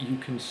viewpoints, you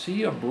can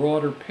see a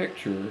broader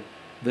picture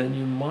than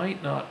you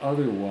might not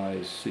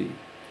otherwise see.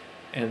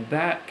 And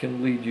that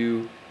can lead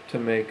you to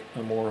make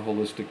a more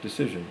holistic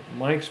decision.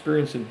 My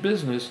experience in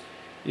business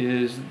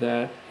is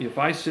that if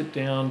I sit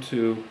down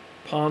to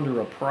ponder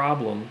a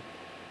problem,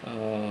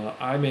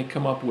 I may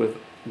come up with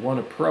one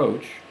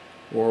approach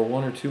or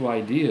 1 or 2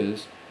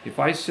 ideas. If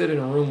I sit in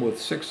a room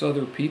with 6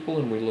 other people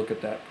and we look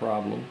at that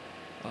problem,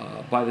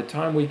 by the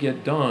time we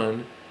get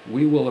done,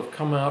 we will have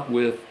come out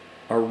with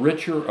a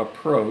richer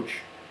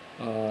approach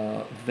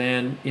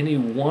than any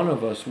one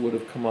of us would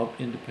have come up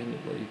with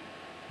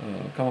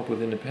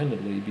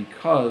independently,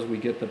 because we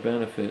get the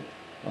benefit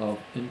of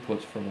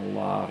inputs from a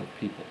lot of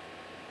people.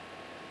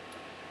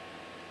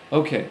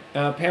 Okay,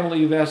 Pamela,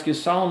 you've asked,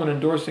 is Solomon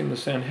endorsing the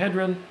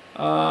Sanhedrin?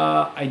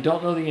 I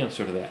don't know the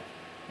answer to that.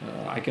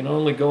 I can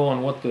only go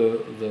on what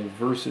the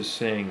verse is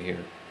saying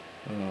here.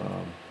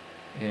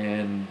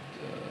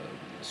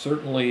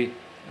 Certainly,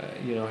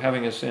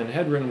 having a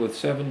Sanhedrin with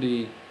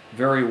 70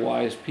 very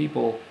wise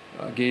people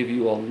gave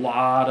you a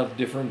lot of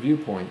different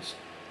viewpoints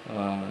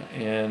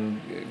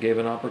and gave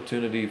an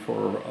opportunity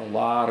for a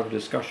lot of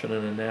discussion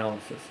and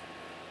analysis.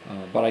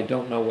 But I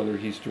don't know whether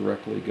he's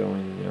directly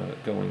going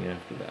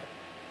after that.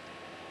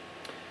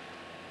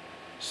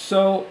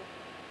 So,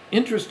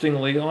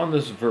 interestingly, on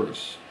this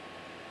verse,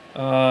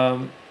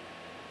 the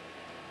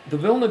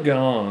Vilna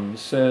Gaon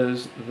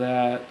says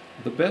that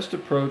the best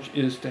approach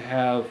is to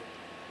have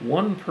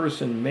one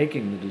person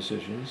making the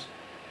decisions,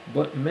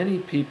 but many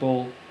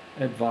people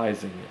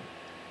advising it.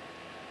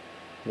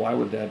 Why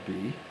would that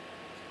be?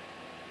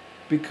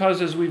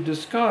 Because, as we've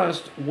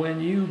discussed, when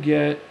you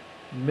get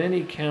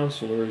many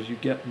counselors, you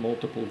get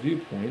multiple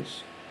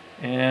viewpoints,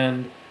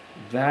 and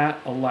that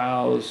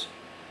allows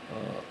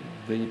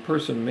the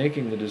person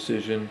making the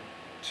decision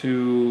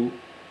to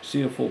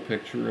see a full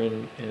picture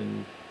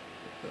and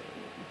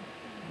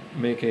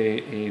make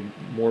a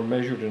more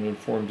measured and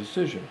informed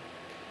decision.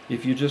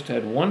 If you just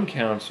had one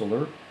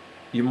counselor,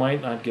 you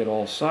might not get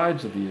all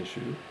sides of the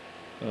issue,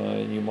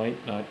 and you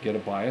might not get a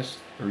bias,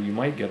 or you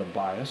might get a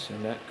bias,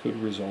 and that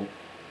could result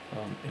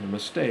in a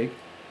mistake.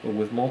 But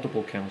with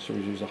multiple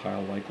counselors, there's a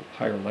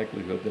higher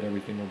likelihood that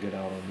everything will get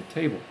out on the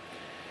table.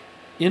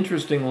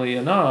 Interestingly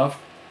enough,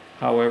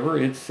 however,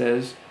 it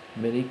says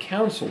many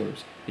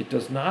counselors. It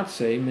does not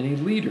say many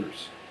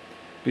leaders,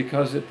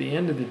 because at the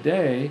end of the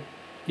day,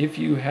 if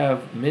you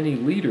have many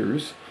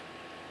leaders,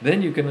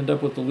 then you can end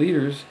up with the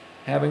leaders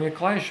having a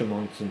clash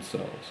amongst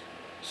themselves.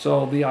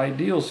 So the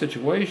ideal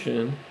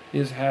situation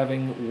is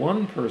having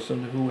one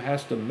person who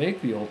has to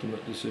make the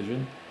ultimate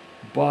decision,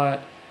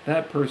 but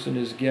that person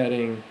is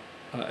getting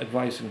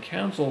advice and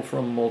counsel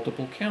from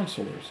multiple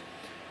counselors.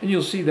 And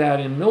you'll see that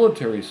in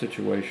military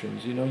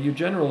situations. You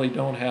generally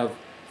don't have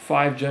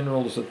 5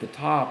 generals at the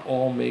top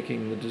all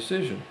making the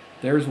decision.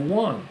 There's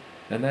one,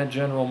 and that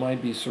general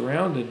might be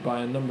surrounded by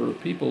a number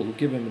of people who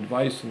give him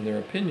advice and their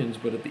opinions,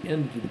 but at the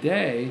end of the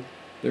day,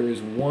 there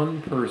is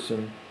one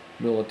person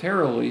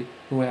militarily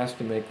who has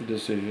to make the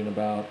decision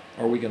about,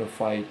 are we going to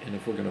fight, and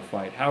if we're going to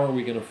fight, how are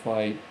we going to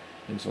fight,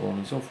 and so on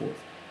and so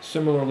forth.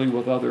 Similarly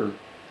with other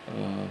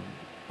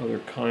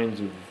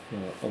kinds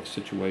of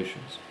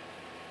situations.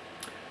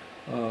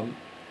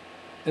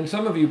 And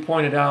some of you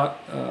pointed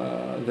out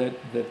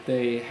that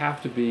they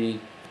have to be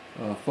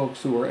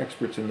folks who are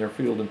experts in their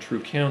field and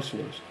true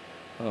counselors.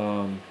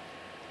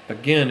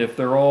 Again, if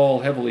they're all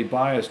heavily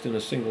biased in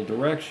a single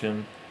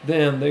direction,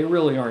 then they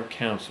really aren't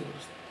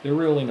counselors. They're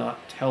really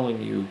not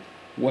telling you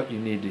what you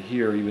need to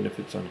hear, even if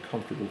it's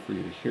uncomfortable for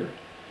you to hear it.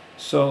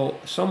 So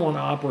someone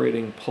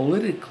operating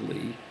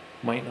politically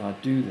might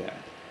not do that.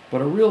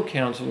 But a real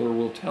counselor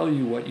will tell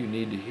you what you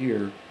need to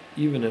hear,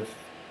 even if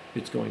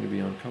it's going to be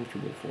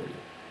uncomfortable for you.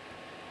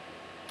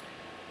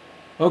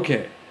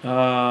 Okay.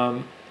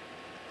 And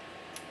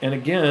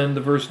again,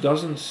 the verse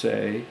doesn't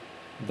say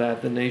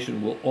that the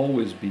nation will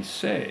always be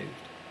saved.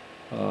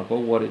 But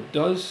what it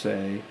does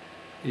say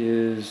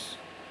is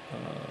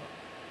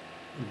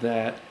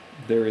that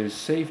there is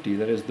safety.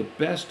 That is, the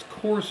best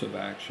course of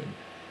action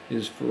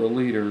is for a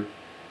leader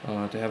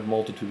to have a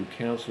multitude of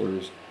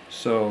counselors,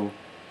 so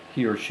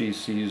he or she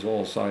sees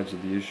all sides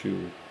of the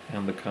issue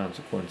and the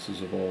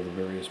consequences of all the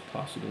various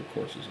possible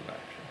courses of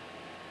action.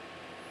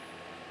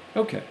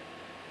 Okay.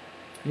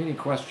 Any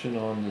question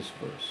on this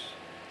verse?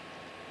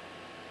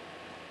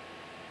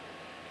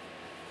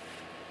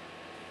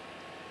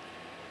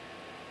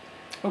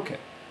 Okay.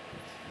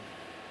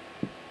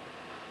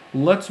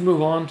 Let's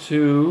move on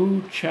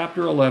to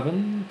chapter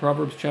 11,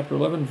 Proverbs chapter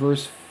 11,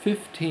 verse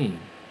 15.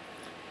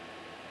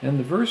 And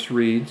the verse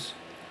reads,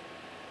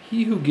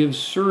 "He who gives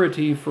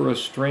surety for a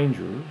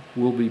stranger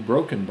will be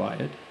broken by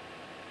it,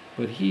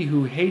 but he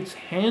who hates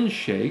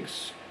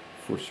handshakes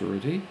for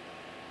surety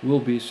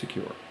will be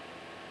secure."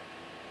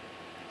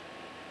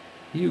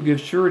 He who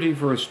gives surety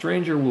for a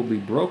stranger will be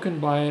broken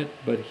by it,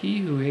 but he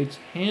who hates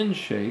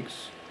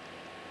handshakes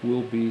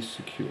will be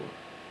secure.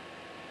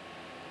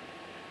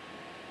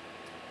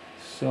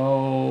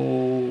 So,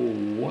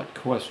 what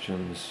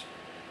questions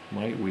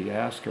might we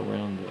ask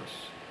around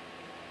this?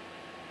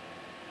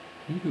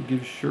 He who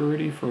gives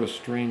surety for a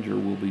stranger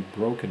will be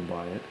broken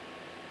by it,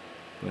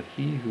 but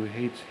he who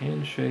hates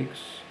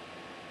handshakes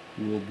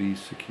will be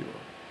secure.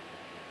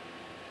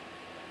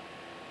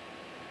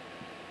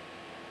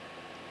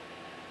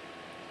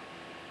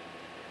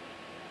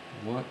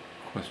 What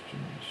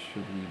questions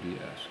should we be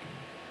asking?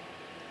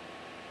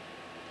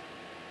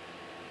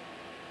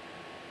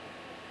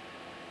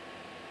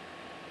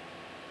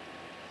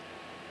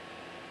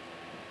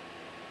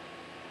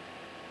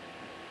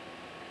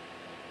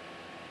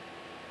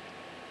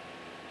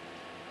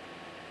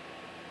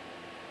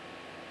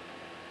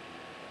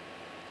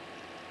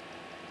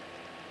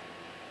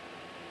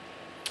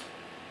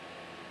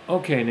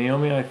 Okay,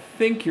 Naomi, I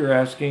think you're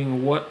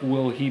asking what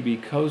will he be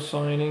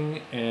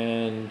co-signing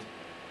and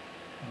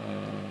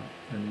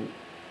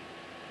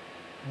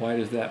why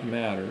does that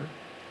matter?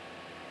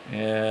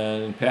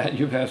 And Pat,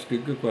 you've asked a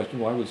good question.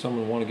 Why would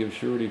someone want to give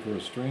surety for a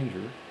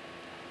stranger?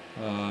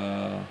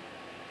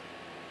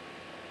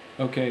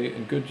 Okay,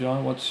 and good,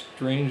 John. What's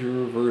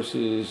stranger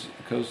versus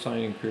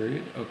co-signing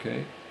period?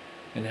 Okay.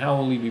 And how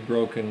will he be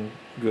broken?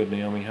 Good,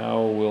 Naomi.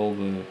 How will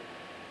the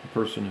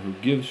person who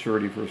gives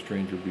surety for a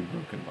stranger be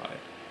broken by it?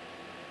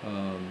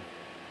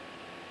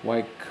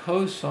 Why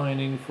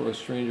co-signing for a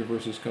stranger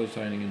versus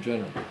co-signing in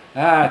general?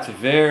 That's a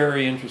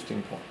very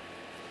interesting point.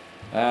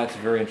 That's a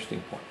very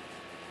interesting point.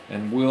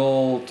 And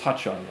we'll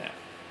touch on that.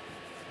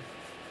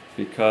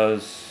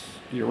 Because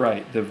you're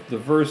right, the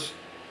verse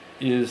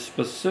is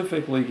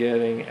specifically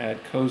getting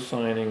at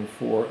co-signing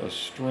for a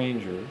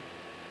stranger,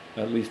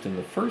 at least in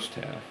the first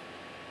half.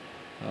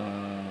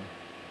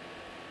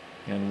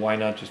 And why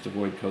not just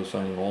avoid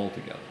co-signing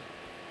altogether?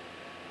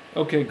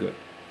 Okay, good.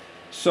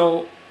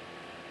 So,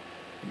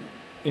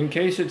 in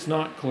case it's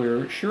not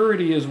clear,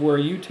 surety is where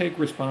you take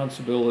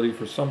responsibility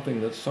for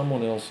something that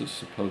someone else is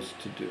supposed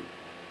to do,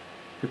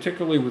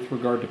 particularly with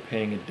regard to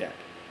paying a debt.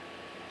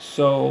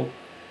 So,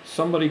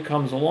 somebody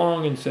comes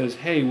along and says,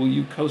 "Hey, will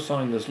you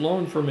co-sign this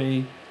loan for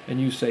me?"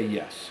 And you say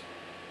yes.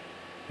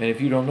 And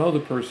if you don't know the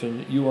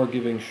person, you are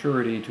giving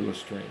surety to a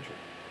stranger.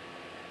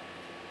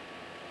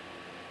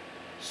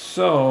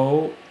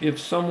 So, if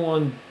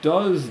someone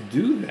does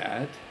do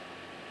that,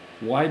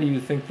 why do you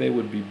think they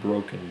would be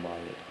broken by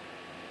it?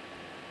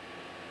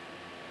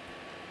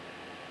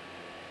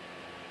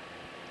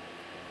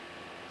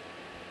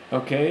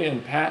 Okay,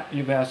 and Pat,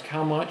 you've asked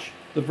how much?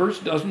 The verse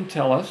doesn't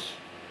tell us.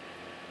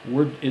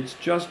 It's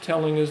just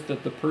telling us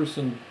that the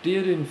person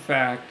did, in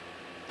fact,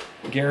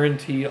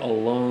 guarantee a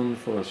loan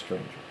for a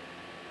stranger.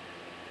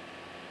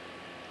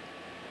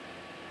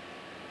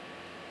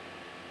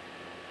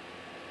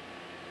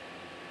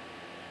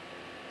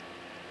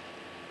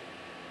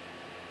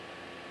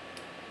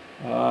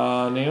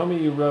 Naomi,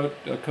 you wrote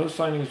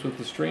co-signings with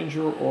the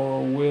stranger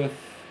or with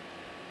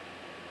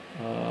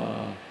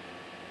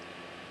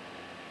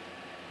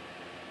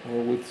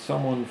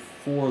someone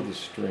for the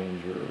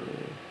stranger.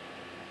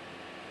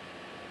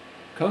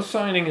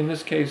 Co-signing in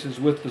this case is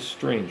with the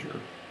stranger.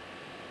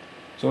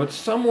 So it's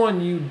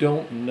someone you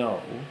don't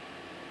know,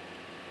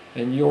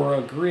 and you're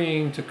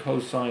agreeing to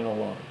co-sign a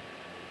loan.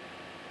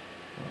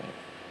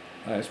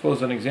 I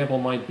suppose an example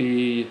might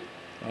be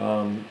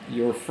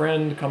your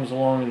friend comes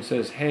along and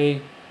says,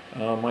 hey,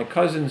 my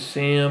cousin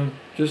Sam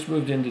just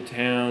moved into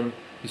town.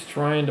 He's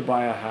trying to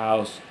buy a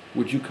house.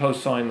 Would you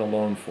co-sign the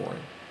loan for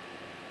him?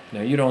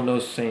 Now, you don't know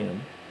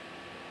Sam,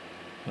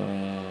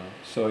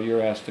 so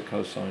you're asked to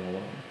co-sign a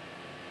loan.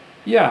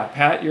 Yeah,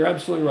 Pat, you're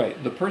absolutely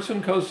right. The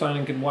person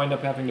co-signing can wind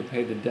up having to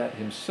pay the debt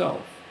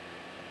himself.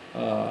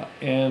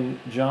 And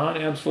John,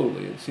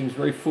 absolutely. It seems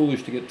very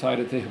foolish to get tied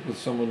at the hip with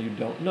someone you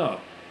don't know.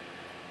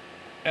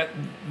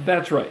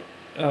 That's right.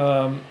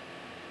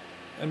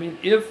 I mean,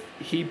 if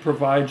he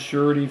provides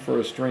surety for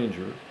a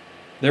stranger,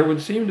 there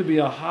would seem to be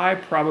a high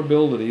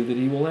probability that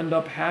he will end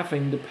up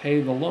having to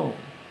pay the loan.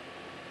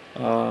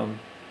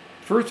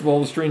 First of all,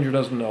 the stranger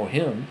doesn't know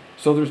him,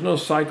 so there's no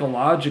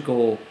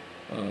psychological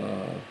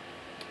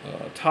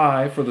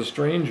tie for the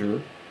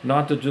stranger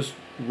not to just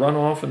run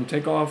off and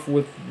take off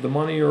with the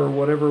money or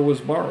whatever was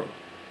borrowed.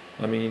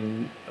 I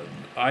mean,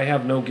 I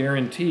have no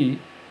guarantee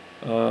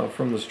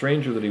from the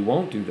stranger that he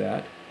won't do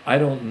that. I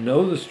don't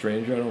know the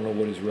stranger. I don't know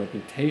what his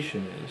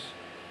reputation is.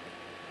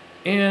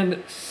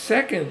 And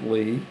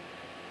secondly,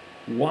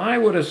 why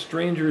would a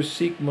stranger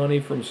seek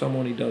money from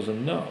someone he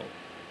doesn't know?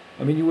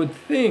 I mean, you would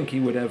think he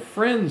would have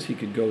friends he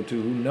could go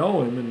to who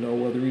know him and know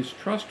whether he's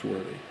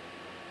trustworthy.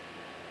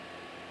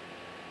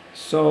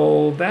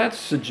 So that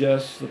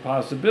suggests the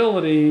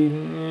possibility,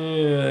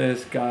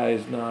 this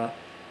guy's not,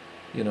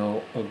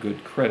 a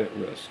good credit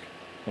risk.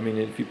 I mean,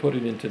 if you put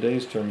it in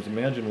today's terms,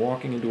 imagine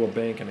walking into a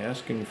bank and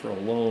asking for a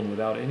loan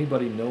without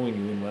anybody knowing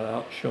you and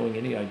without showing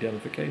any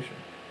identification.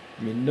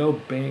 I mean, no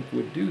bank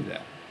would do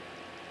that.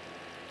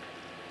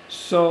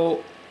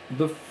 So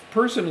the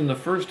person in the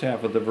first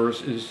half of the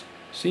verse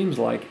seems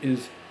like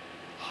is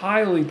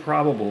highly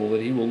probable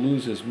that he will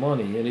lose his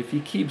money, and if he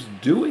keeps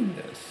doing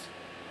this,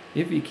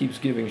 if he keeps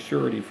giving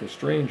surety for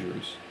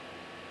strangers,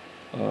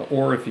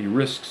 or if he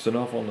risks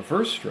enough on the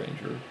first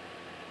stranger,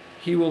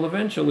 he will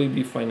eventually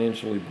be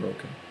financially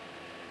broken,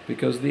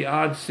 because the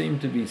odds seem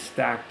to be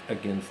stacked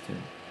against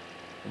him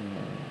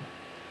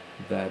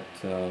that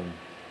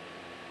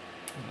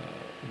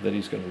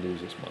he's going to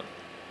lose his money.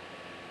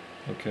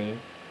 Okay?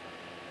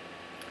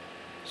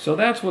 So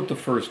that's what the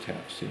first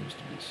half seems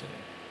to be saying.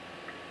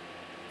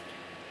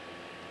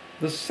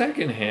 The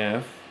second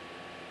half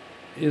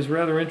is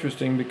rather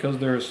interesting because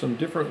there are some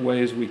different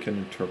ways we can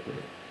interpret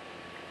it.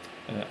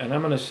 And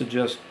I'm going to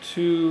suggest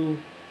two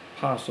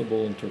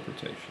possible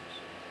interpretations.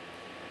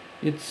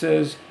 It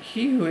says,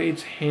 he who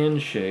hates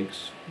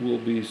handshakes will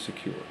be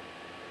secure.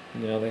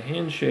 Now the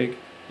handshake,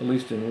 at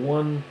least in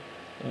one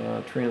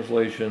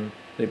translation,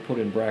 they put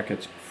in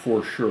brackets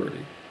for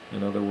surety.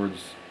 In other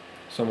words,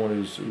 someone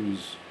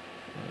who's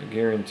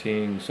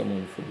guaranteeing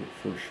someone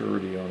for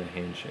surety on a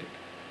handshake.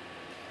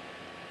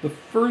 The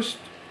first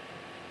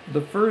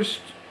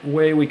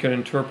way we can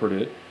interpret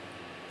it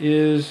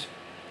is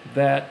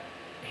that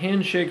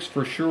handshakes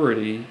for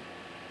surety,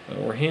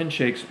 or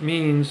handshakes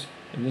means,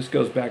 and this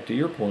goes back to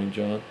your point,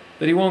 John,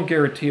 that he won't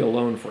guarantee a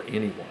loan for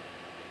anyone.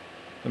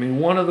 I mean,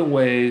 one of the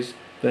ways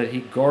that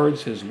he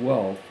guards his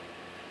wealth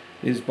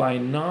is by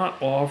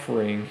not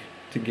offering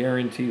to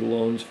guarantee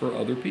loans for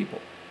other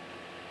people.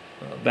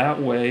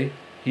 That way,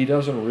 he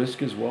doesn't risk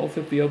his wealth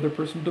if the other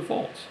person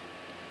defaults.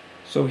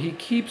 So he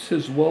keeps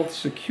his wealth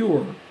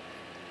secure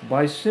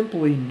by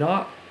simply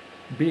not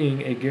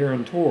being a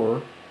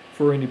guarantor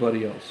for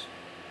anybody else.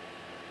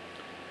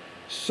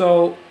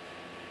 So,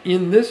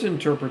 in this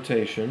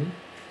interpretation,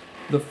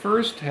 the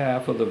first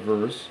half of the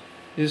verse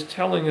is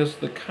telling us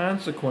the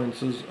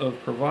consequences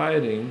of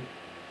providing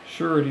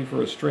surety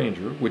for a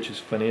stranger, which is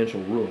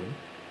financial ruin.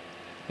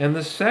 And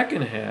the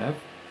second half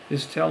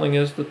is telling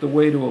us that the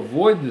way to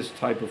avoid this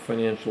type of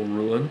financial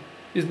ruin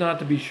is not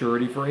to be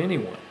surety for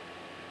anyone.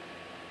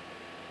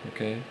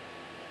 Okay?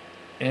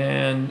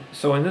 And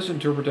so in this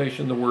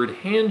interpretation, the word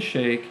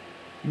handshake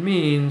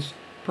means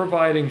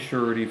providing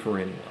surety for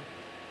anyone.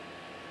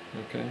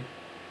 Okay?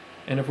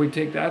 And if we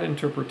take that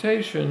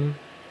interpretation,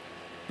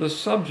 the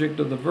subject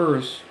of the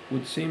verse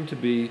would seem to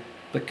be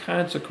the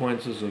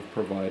consequences of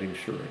providing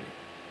surety.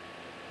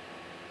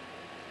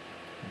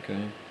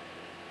 Okay?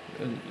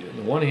 On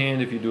the one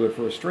hand, if you do it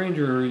for a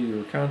stranger,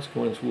 your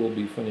consequence will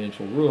be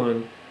financial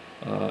ruin,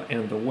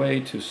 and the way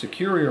to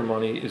secure your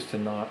money is to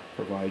not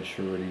provide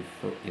surety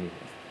for anyone.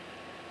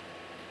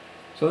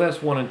 So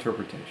that's one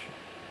interpretation.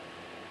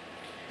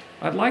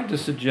 I'd like to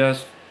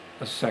suggest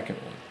a second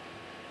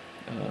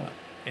one,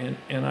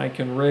 and I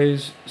can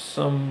raise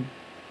some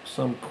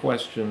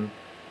question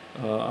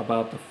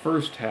about the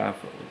first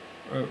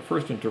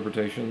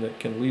interpretation that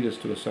can lead us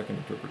to a second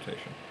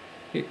interpretation.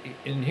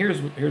 And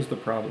here's the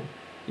problem.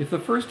 If the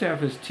first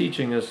half is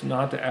teaching us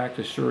not to act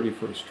as surety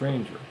for a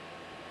stranger,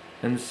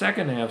 and the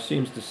second half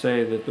seems to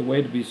say that the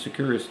way to be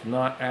secure is to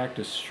not act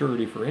as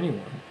surety for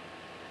anyone,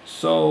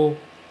 so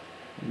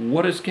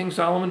what is King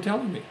Solomon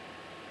telling me?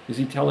 Is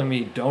he telling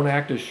me don't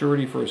act as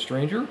surety for a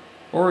stranger?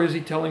 Or is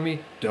he telling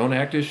me don't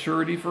act as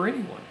surety for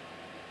anyone?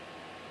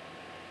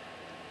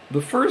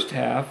 The first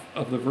half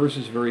of the verse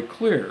is very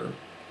clear.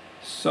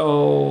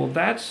 So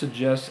that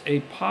suggests a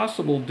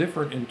possible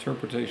different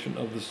interpretation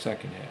of the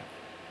second half.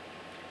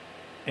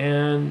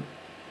 And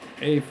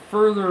a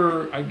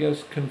further, I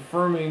guess,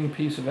 confirming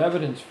piece of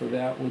evidence for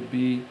that would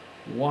be,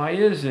 why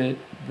is it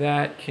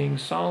that King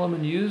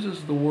Solomon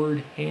uses the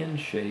word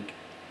handshake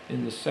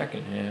in the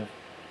second half,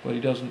 but he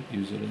doesn't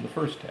use it in the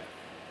first half?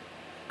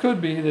 Could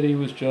be that he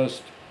was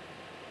just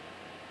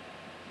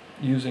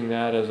using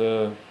that as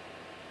a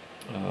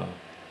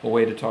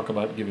way to talk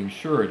about giving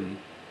surety,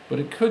 but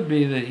it could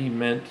be that he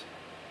meant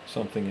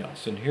something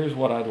else. And here's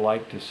what I'd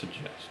like to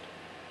suggest.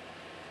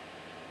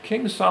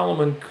 King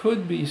Solomon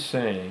could be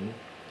saying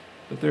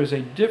that there's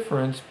a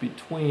difference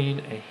between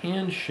a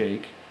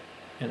handshake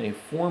and a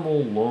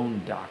formal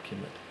loan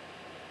document.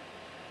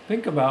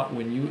 Think about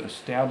when you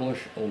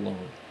establish a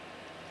loan.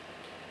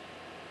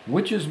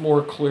 Which is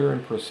more clear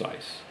and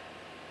precise?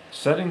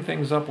 Setting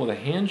things up with a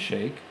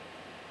handshake,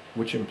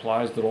 which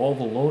implies that all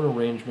the loan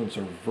arrangements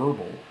are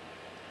verbal,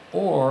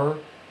 or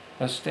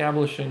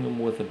establishing them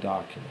with a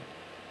document?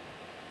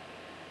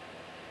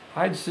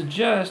 I'd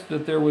suggest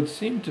that there would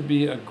seem to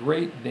be a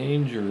great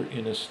danger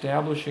in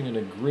establishing an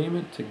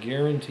agreement to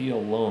guarantee a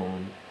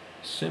loan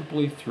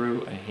simply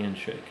through a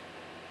handshake.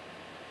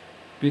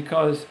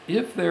 Because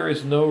if there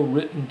is no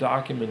written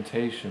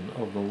documentation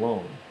of the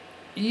loan,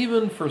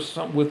 even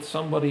with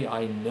somebody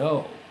I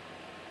know,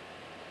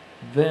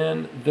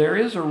 then there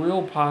is a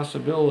real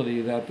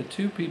possibility that the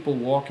two people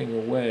walking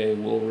away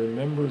will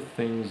remember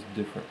things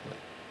differently.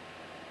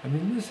 I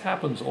mean, this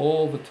happens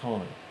all the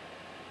time.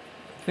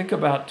 Think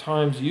about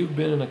times you've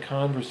been in a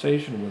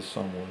conversation with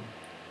someone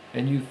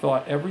and you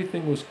thought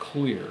everything was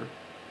clear,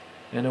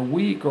 and a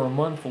week or a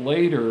month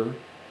later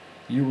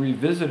you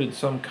revisited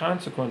some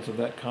consequence of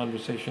that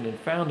conversation and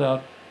found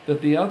out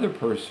that the other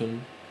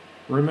person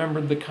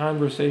remembered the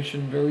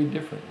conversation very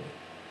differently.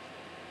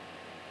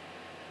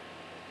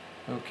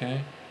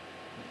 Okay?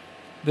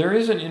 There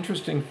is an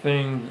interesting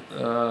thing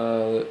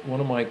one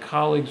of my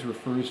colleagues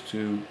refers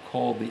to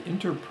called the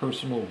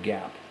interpersonal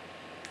gap.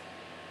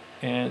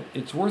 And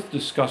it's worth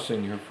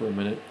discussing here for a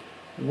minute.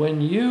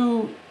 When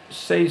you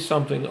say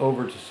something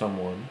over to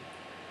someone,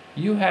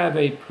 you have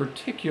a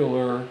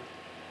particular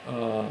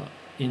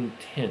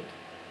intent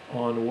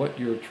on what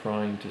you're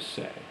trying to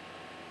say.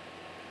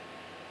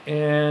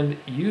 And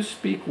you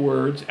speak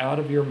words out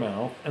of your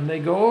mouth, and they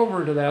go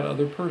over to that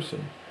other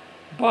person.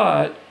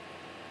 But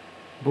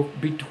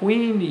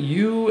between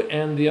you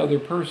and the other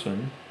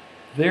person,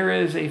 there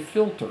is a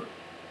filter.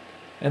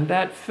 And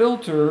that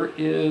filter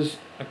is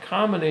a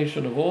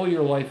combination of all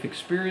your life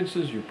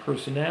experiences, your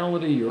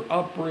personality, your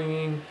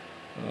upbringing,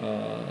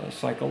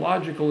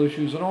 psychological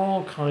issues, and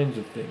all kinds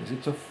of things.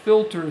 It's a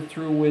filter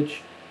through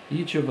which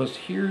each of us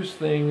hears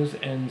things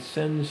and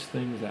sends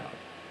things out.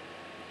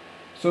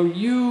 So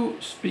you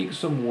speak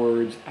some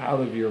words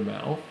out of your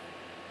mouth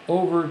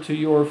over to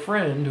your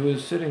friend who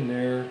is sitting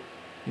there,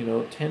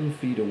 10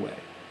 feet away.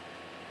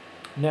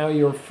 Now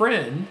your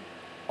friend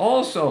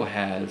also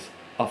has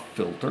a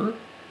filter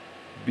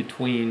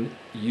between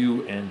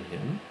you and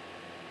him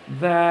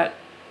that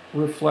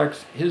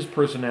reflects his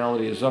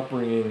personality, his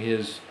upbringing,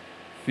 his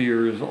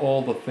fears,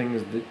 all the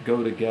things that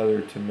go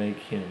together to make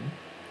him.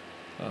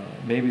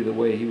 Maybe the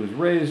way he was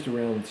raised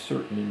around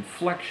certain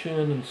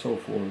inflection and so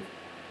forth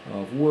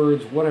of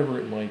words, whatever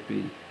it might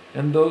be.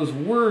 And those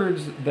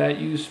words that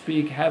you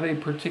speak have a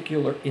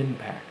particular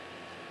impact.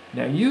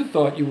 Now you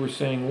thought you were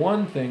saying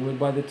one thing, but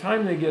by the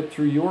time they get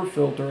through your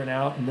filter and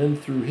out and then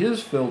through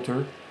his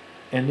filter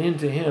and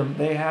into him,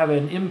 they have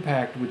an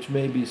impact which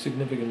may be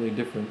significantly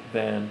different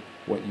than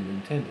what you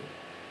intended.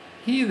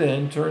 He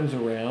then turns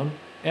around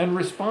and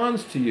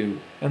responds to you,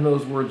 and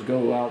those words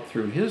go out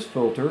through his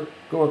filter,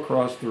 go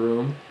across the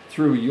room,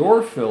 through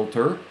your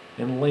filter,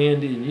 and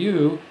land in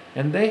you,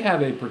 and they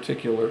have a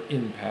particular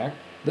impact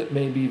that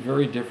may be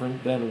very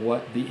different than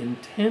what the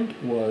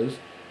intent was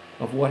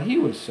of what he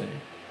was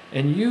saying.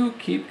 And you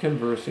keep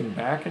conversing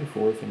back and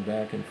forth,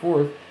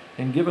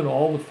 and given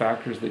all the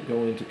factors that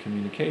go into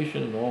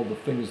communication and all the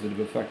things that have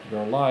affected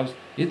our lives,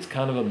 it's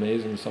kind of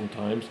amazing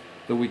sometimes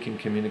that we can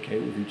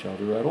communicate with each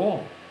other at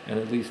all, and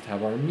at least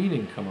have our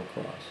meaning come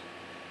across.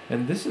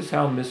 And this is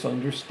how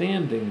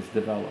misunderstandings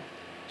develop.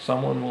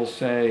 Someone will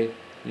say,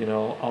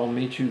 I'll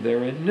meet you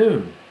there at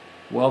noon.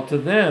 Well, to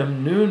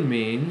them, noon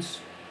means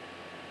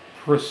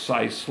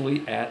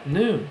precisely at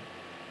noon.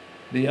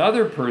 The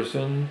other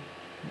person,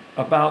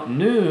 about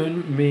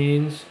noon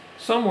means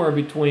somewhere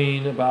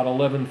between about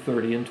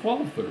 11:30 and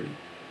 12:30.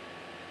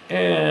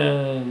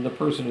 And the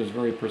person who's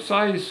very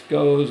precise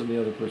goes and the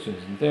other person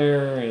isn't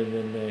there, and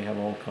then they have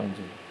all kinds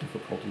of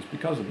difficulties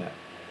because of that.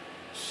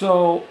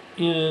 So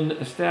in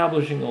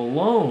establishing a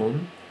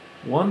loan,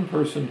 one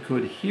person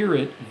could hear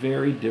it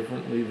very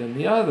differently than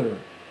the other.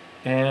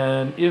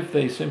 And if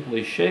they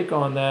simply shake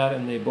on that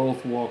and they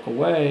both walk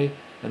away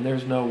and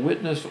there's no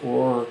witness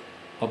or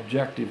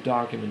objective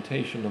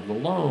documentation of the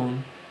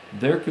loan,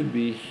 there could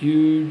be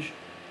huge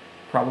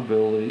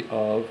probability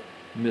of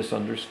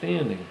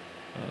misunderstanding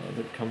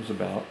that comes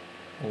about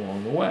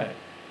along the way.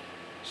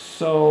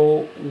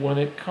 So when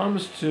it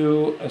comes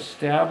to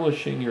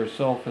establishing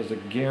yourself as a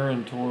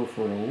guarantor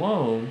for a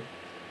loan,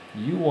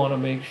 you want to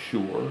make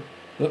sure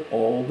that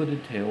all the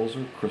details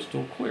are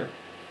crystal clear.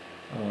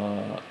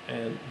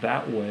 And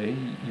that way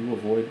you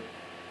avoid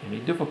any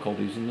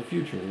difficulties in the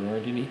future. There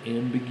aren't any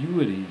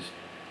ambiguities.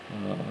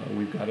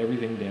 We've got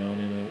everything down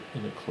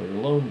in a clear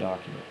loan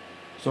document.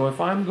 So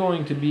if I'm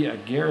going to be a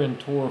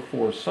guarantor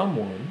for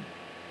someone,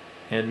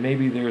 and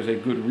maybe there's a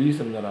good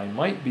reason that I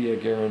might be a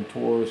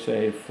guarantor,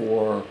 say,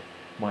 for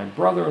my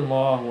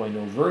brother-in-law, who I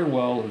know very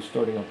well, who's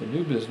starting up a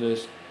new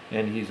business,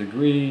 and he's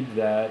agreed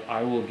that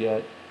I will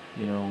get,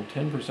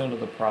 10% of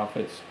the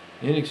profits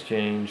in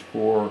exchange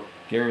for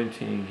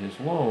guaranteeing his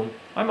loan,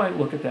 I might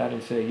look at that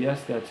and say,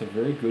 yes, that's a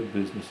very good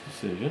business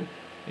decision,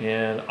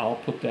 and I'll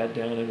put that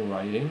down in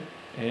writing,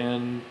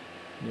 and,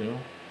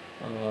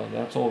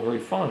 that's all very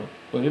fine.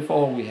 But if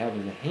all we have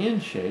is a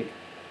handshake,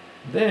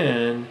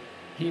 then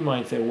he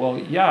might say, well,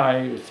 yeah,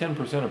 it was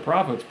 10% of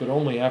profits, but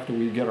only after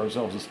we get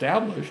ourselves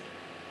established,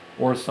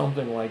 or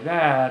something like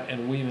that,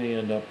 and we may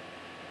end up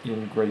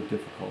in great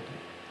difficulty.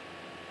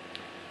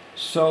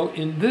 So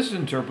in this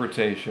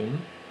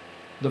interpretation,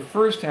 the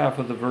first half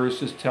of the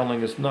verse is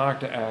telling us not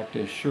to act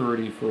as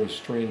surety for a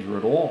stranger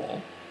at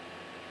all.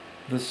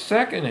 The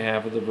second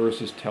half of the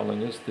verse is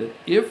telling us that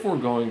if we're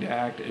going to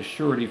act as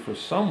surety for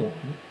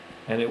someone,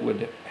 and it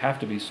would have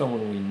to be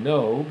someone we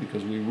know,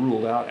 because we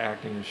ruled out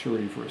acting as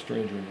surety for a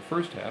stranger in the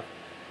first half,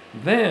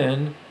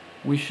 then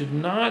we should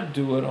not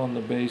do it on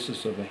the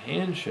basis of a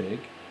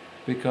handshake,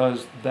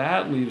 because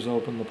that leaves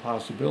open the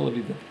possibility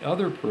that the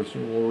other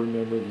person will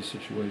remember the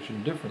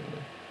situation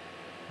differently.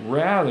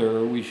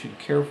 Rather, we should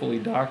carefully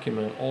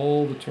document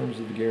all the terms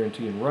of the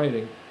guarantee in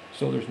writing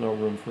so there's no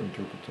room for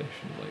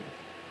interpretation later.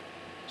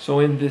 So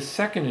in this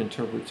second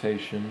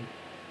interpretation,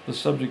 the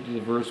subject of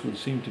the verse would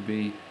seem to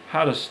be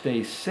how to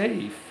stay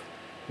safe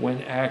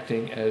when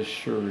acting as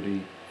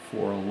surety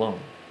for a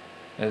loan,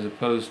 as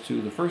opposed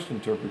to the first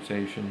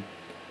interpretation,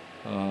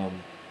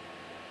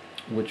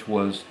 which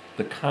was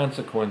the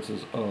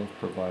consequences of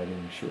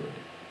providing surety.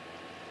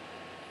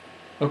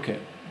 Okay,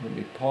 let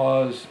me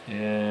pause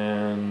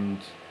and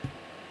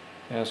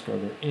ask, are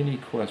there any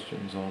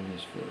questions on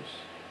this verse?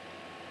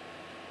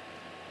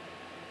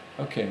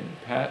 Okay,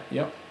 Pat,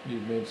 yep,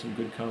 you've made some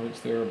good comments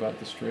there about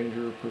the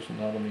stranger, person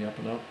not on the up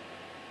and up.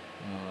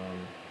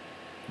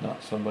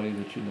 Not somebody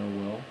that you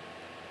know well.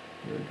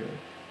 Very good.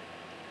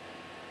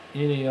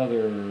 Any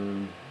other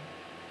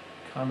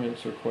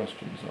comments or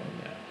questions on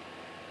that?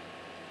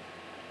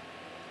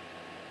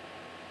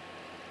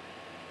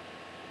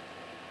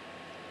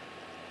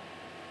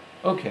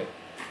 Okay.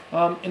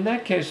 In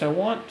that case, I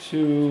want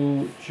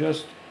to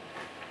just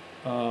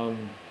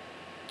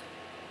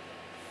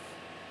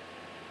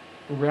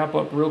wrap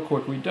up real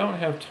quick. We don't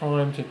have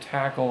time to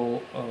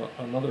tackle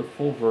another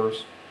full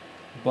verse,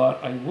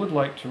 but I would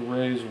like to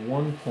raise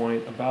one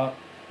point about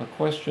a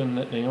question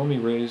that Naomi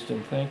raised,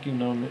 and thank you,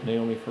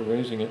 Naomi, for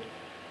raising it.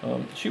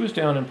 She was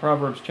down in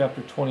Proverbs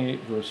chapter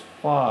 28, verse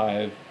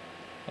 5,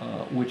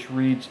 which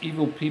reads,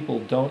 "Evil people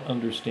don't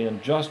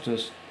understand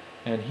justice,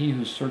 and he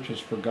who searches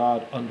for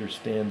God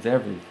understands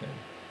everything."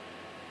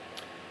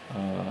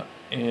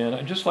 And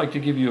I'd just like to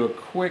give you a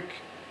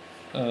quick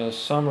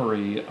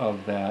summary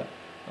of that.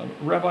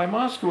 Rabbi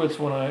Moskowitz,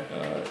 when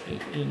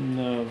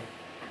in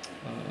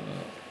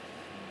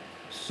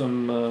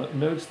some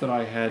notes that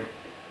I had,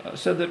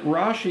 said that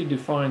Rashi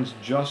defines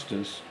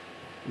justice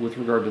with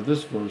regard to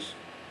this verse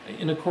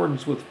in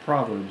accordance with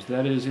Proverbs.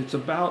 That is, it's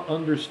about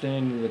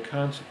understanding the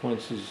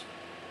consequences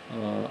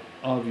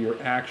of your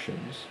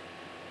actions.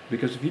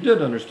 Because if you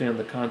did understand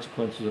the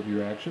consequences of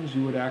your actions,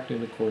 you would act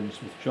in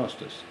accordance with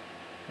justice.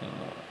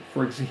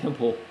 For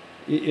example,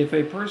 if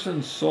a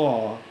person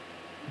saw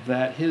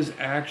that his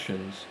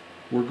actions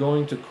were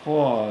going to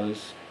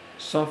cause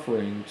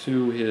suffering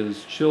to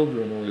his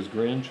children or his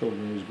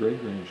grandchildren or his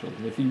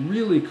great-grandchildren, if he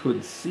really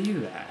could see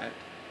that,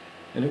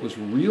 and it was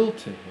real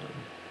to him,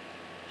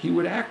 he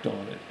would act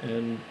on it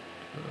and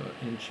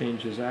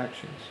change his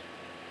actions.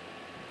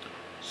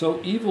 So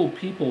evil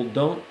people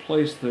don't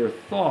place their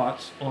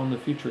thoughts on the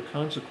future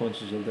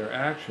consequences of their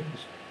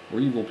actions, or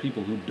evil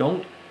people who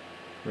don't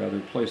rather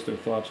place their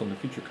thoughts on the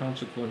future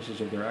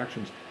consequences of their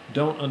actions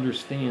don't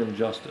understand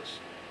justice.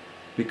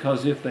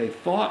 Because if they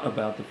thought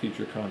about the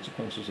future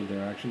consequences of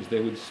their actions, they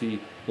would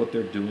see what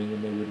they're doing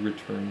and they would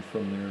return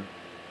from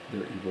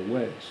their evil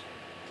ways.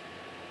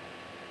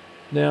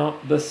 Now,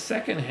 the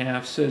second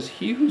half says,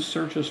 "He who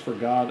searches for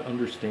God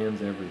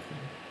understands everything,"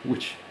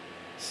 which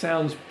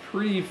sounds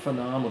pretty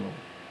phenomenal.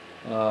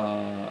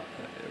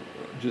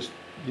 Just,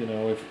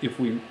 if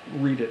we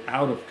read it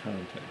out of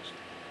context.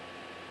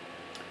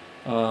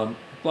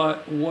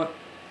 But what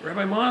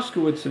Rabbi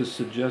Moskowitz has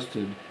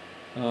suggested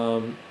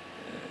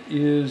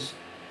is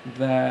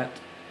that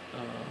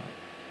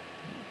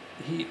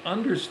he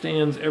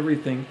understands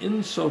everything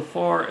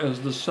insofar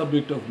as the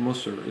subject of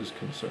Musar is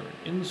concerned,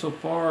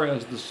 insofar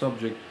as the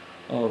subject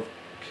of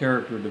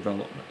character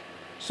development.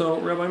 So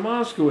Rabbi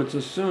Moskowitz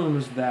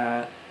assumes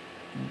that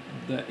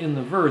that in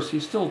the verse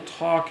he's still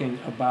talking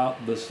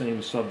about the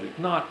same subject,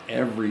 not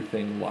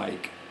everything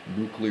like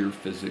nuclear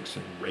physics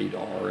and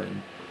radar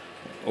and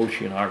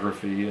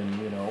oceanography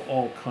and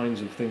all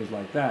kinds of things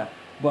like that.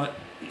 But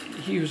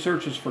he who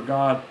searches for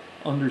God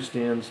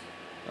understands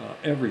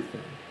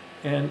everything.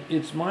 And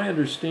it's my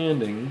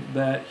understanding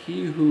that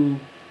he who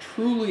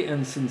truly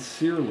and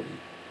sincerely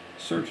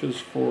searches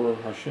for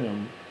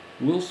Hashem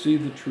will see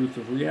the truth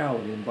of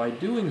reality. And by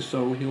doing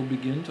so, he'll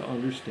begin to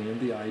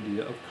understand the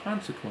idea of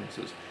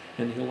consequences.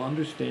 And he'll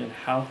understand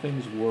how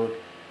things work,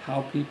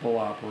 how people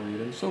operate,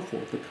 and so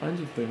forth. The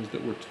kinds of things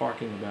that we're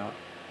talking about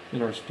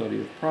in our study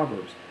of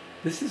Proverbs.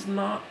 This is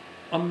not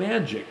a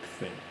magic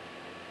thing,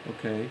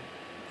 okay?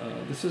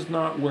 This is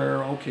not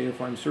where, okay,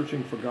 if I'm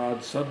searching for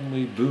God,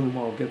 suddenly, boom,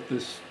 I'll get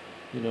this,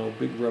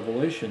 big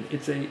revelation.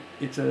 It's an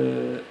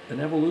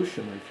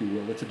evolution, if you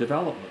will. It's a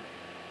development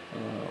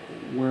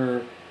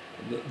where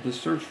the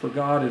search for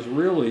God is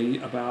really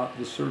about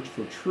the search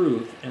for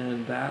truth,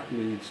 and that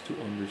leads to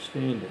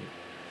understanding.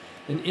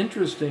 And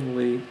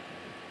interestingly,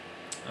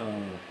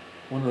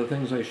 one of the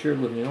things I shared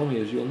with Naomi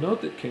is you'll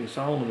note that King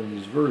Solomon in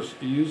this verse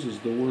uses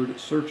the word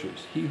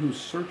searches. He who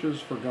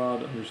searches for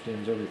God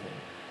understands everything.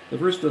 The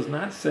verse does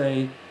not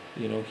say,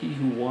 he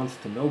who wants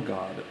to know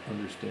God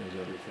understands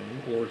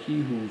everything, or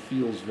he who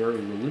feels very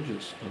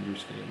religious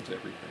understands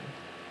everything.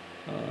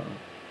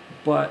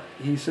 But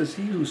he says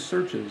he who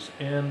searches,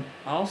 and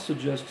I'll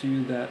suggest to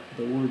you that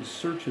the word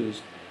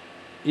searches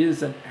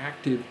is an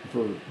active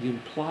verb. It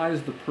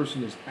implies the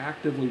person is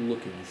actively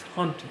looking, he's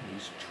hunting,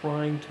 he's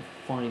trying to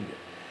find it.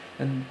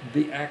 And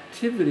the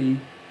activity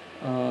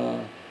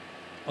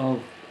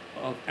of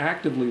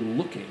actively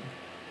looking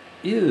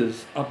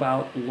is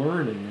about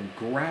learning and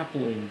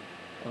grappling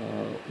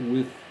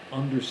with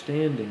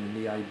understanding and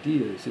the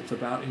ideas. It's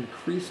about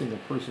increasing a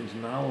person's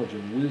knowledge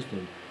and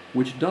wisdom,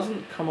 which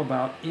doesn't come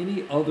about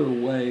any other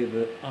way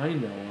that I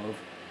know of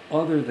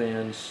other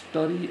than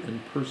study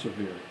and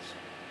perseverance.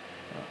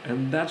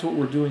 And that's what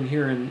we're doing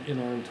here in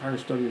our entire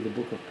study of the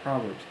book of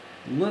Proverbs.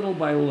 Little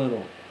by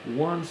little,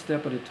 one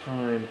step at a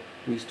time,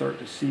 we start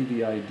to see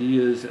the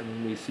ideas,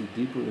 and we see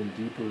deeper and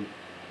deeper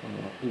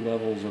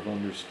levels of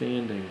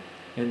understanding.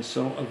 And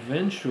so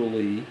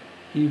eventually,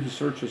 he who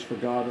searches for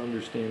God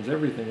understands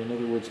everything. In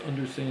other words,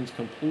 understands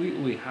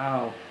completely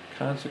how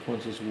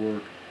consequences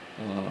work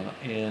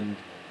and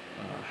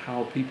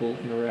how people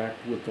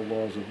interact with the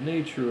laws of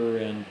nature,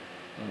 and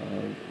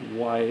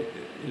why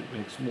it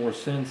makes more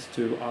sense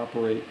to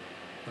operate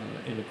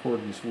in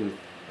accordance with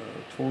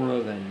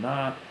Torah than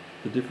not,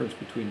 the difference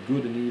between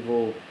good and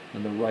evil,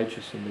 and the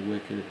righteous and the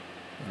wicked,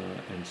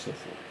 and so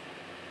forth.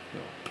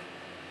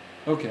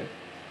 So, okay.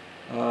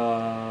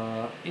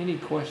 Any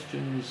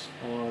questions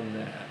on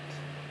that?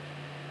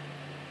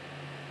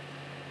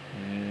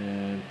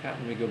 And Pat,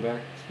 let me go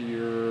back to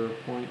your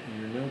point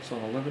in your notes on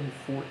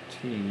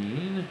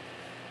 11:14.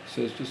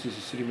 Says, just as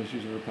the city must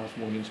use every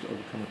possible means to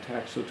overcome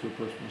attacks, so too a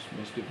person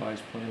must devise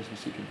plans and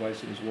seek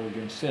advice in his war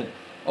against sin.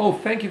 Oh,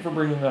 thank you for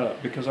bringing that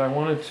up, because I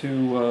wanted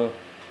to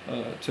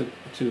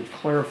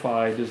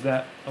clarify, does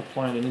that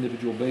apply on an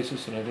individual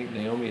basis? And I think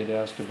Naomi had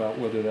asked about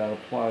whether that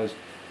applies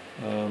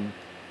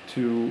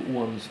to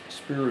one's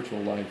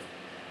spiritual life.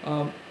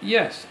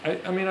 Yes,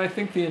 I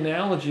think the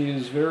analogy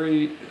is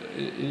very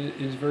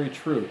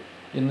true.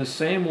 In the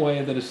same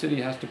way that a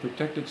city has to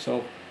protect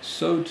itself,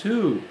 so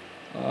too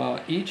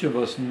each of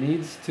us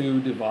needs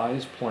to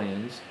devise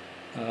plans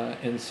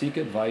and seek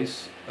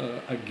advice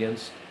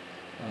against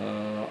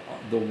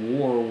the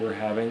war we're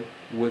having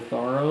with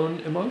our own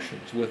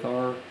emotions, with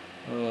our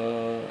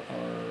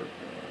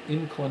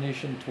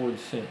inclination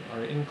towards sin,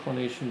 our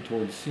inclination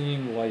towards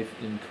seeing life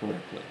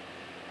incorrectly.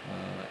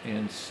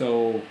 And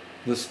so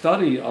the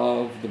study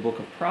of the book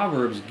of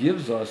Proverbs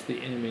gives us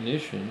the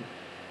ammunition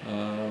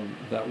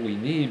that we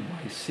need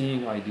by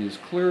seeing ideas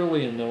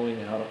clearly and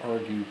knowing how to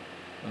argue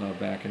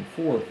back and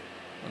forth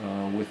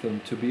with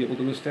them to be able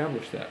to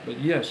establish that. But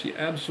yes, you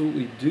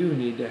absolutely do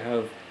need to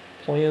have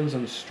plans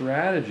and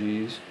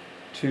strategies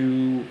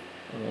to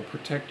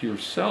protect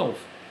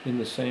yourself in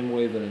the same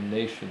way that a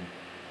nation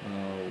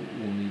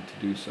will need to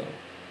do so.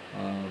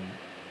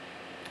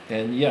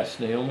 And yes,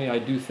 Naomi, I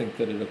do think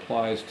that it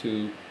applies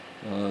to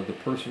the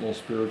personal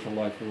spiritual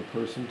life of a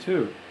person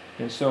too.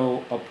 And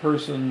so a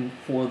person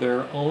for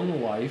their own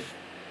life,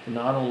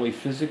 not only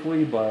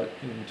physically, but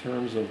in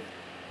terms of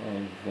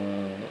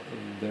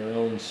their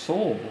own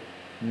soul,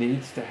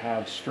 needs to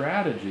have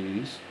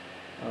strategies,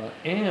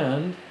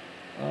 and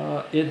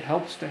it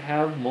helps to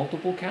have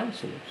multiple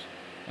counselors.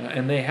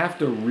 And they have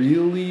to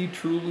really,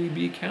 truly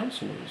be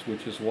counselors,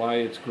 which is why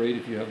it's great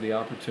if you have the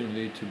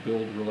opportunity to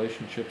build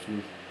relationships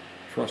with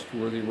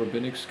trustworthy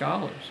rabbinic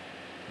scholars,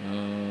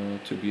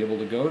 to be able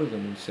to go to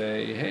them and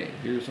say, hey,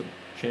 here's a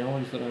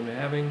challenge that I'm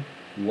having,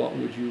 what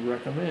would you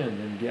recommend?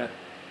 And get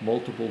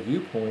multiple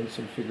viewpoints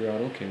and figure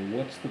out, okay,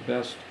 what's the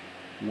best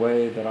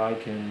way that I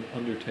can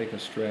undertake a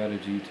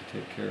strategy to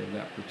take care of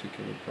that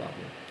particular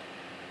problem.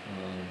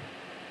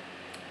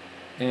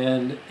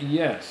 And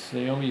yes,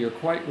 Naomi, you're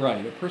quite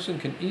right. A person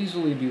can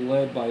easily be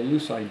led by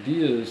loose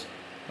ideas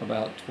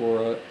about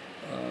Torah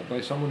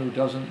by someone who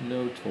doesn't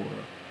know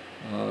Torah.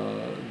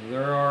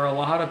 There are a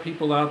lot of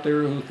people out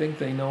there who think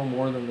they know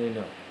more than they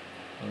know.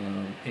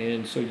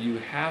 And so you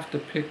have to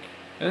pick,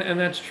 and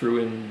that's true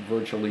in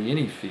virtually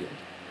any field.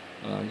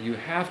 You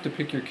have to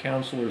pick your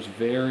counselors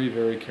very,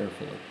 very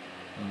carefully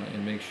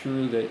and make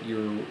sure that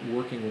you're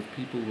working with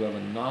people who have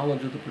a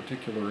knowledge of the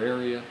particular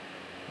area.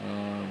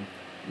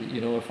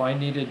 If I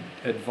needed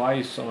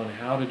advice on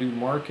how to do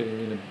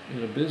marketing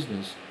in a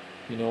business,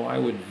 I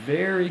would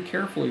very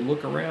carefully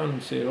look around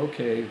and say,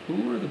 okay,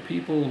 who are the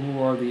people who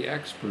are the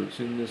experts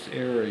in this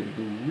area,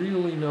 who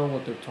really know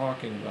what they're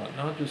talking about,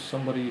 not just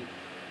somebody,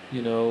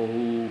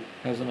 who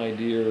has an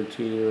idea or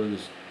two or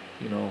has,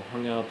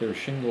 hung out their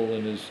shingle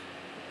and has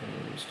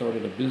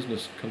started a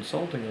business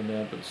consulting on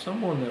that, but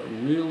someone that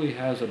really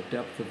has a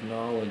depth of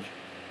knowledge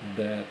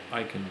that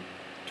I can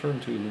turn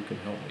to who can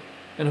help me.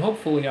 And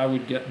hopefully I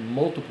would get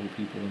multiple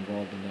people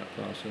involved in that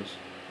process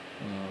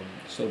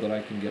so that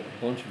I can get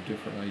a bunch of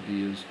different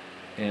ideas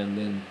and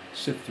then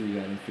sift through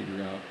that and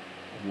figure out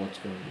what's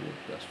going to work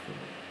best for me.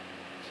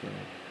 So,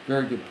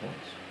 very good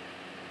points.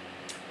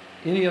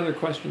 Any other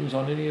questions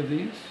on any of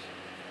these?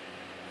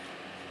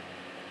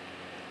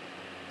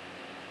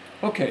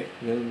 Okay,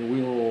 then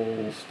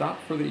we'll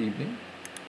stop for the evening.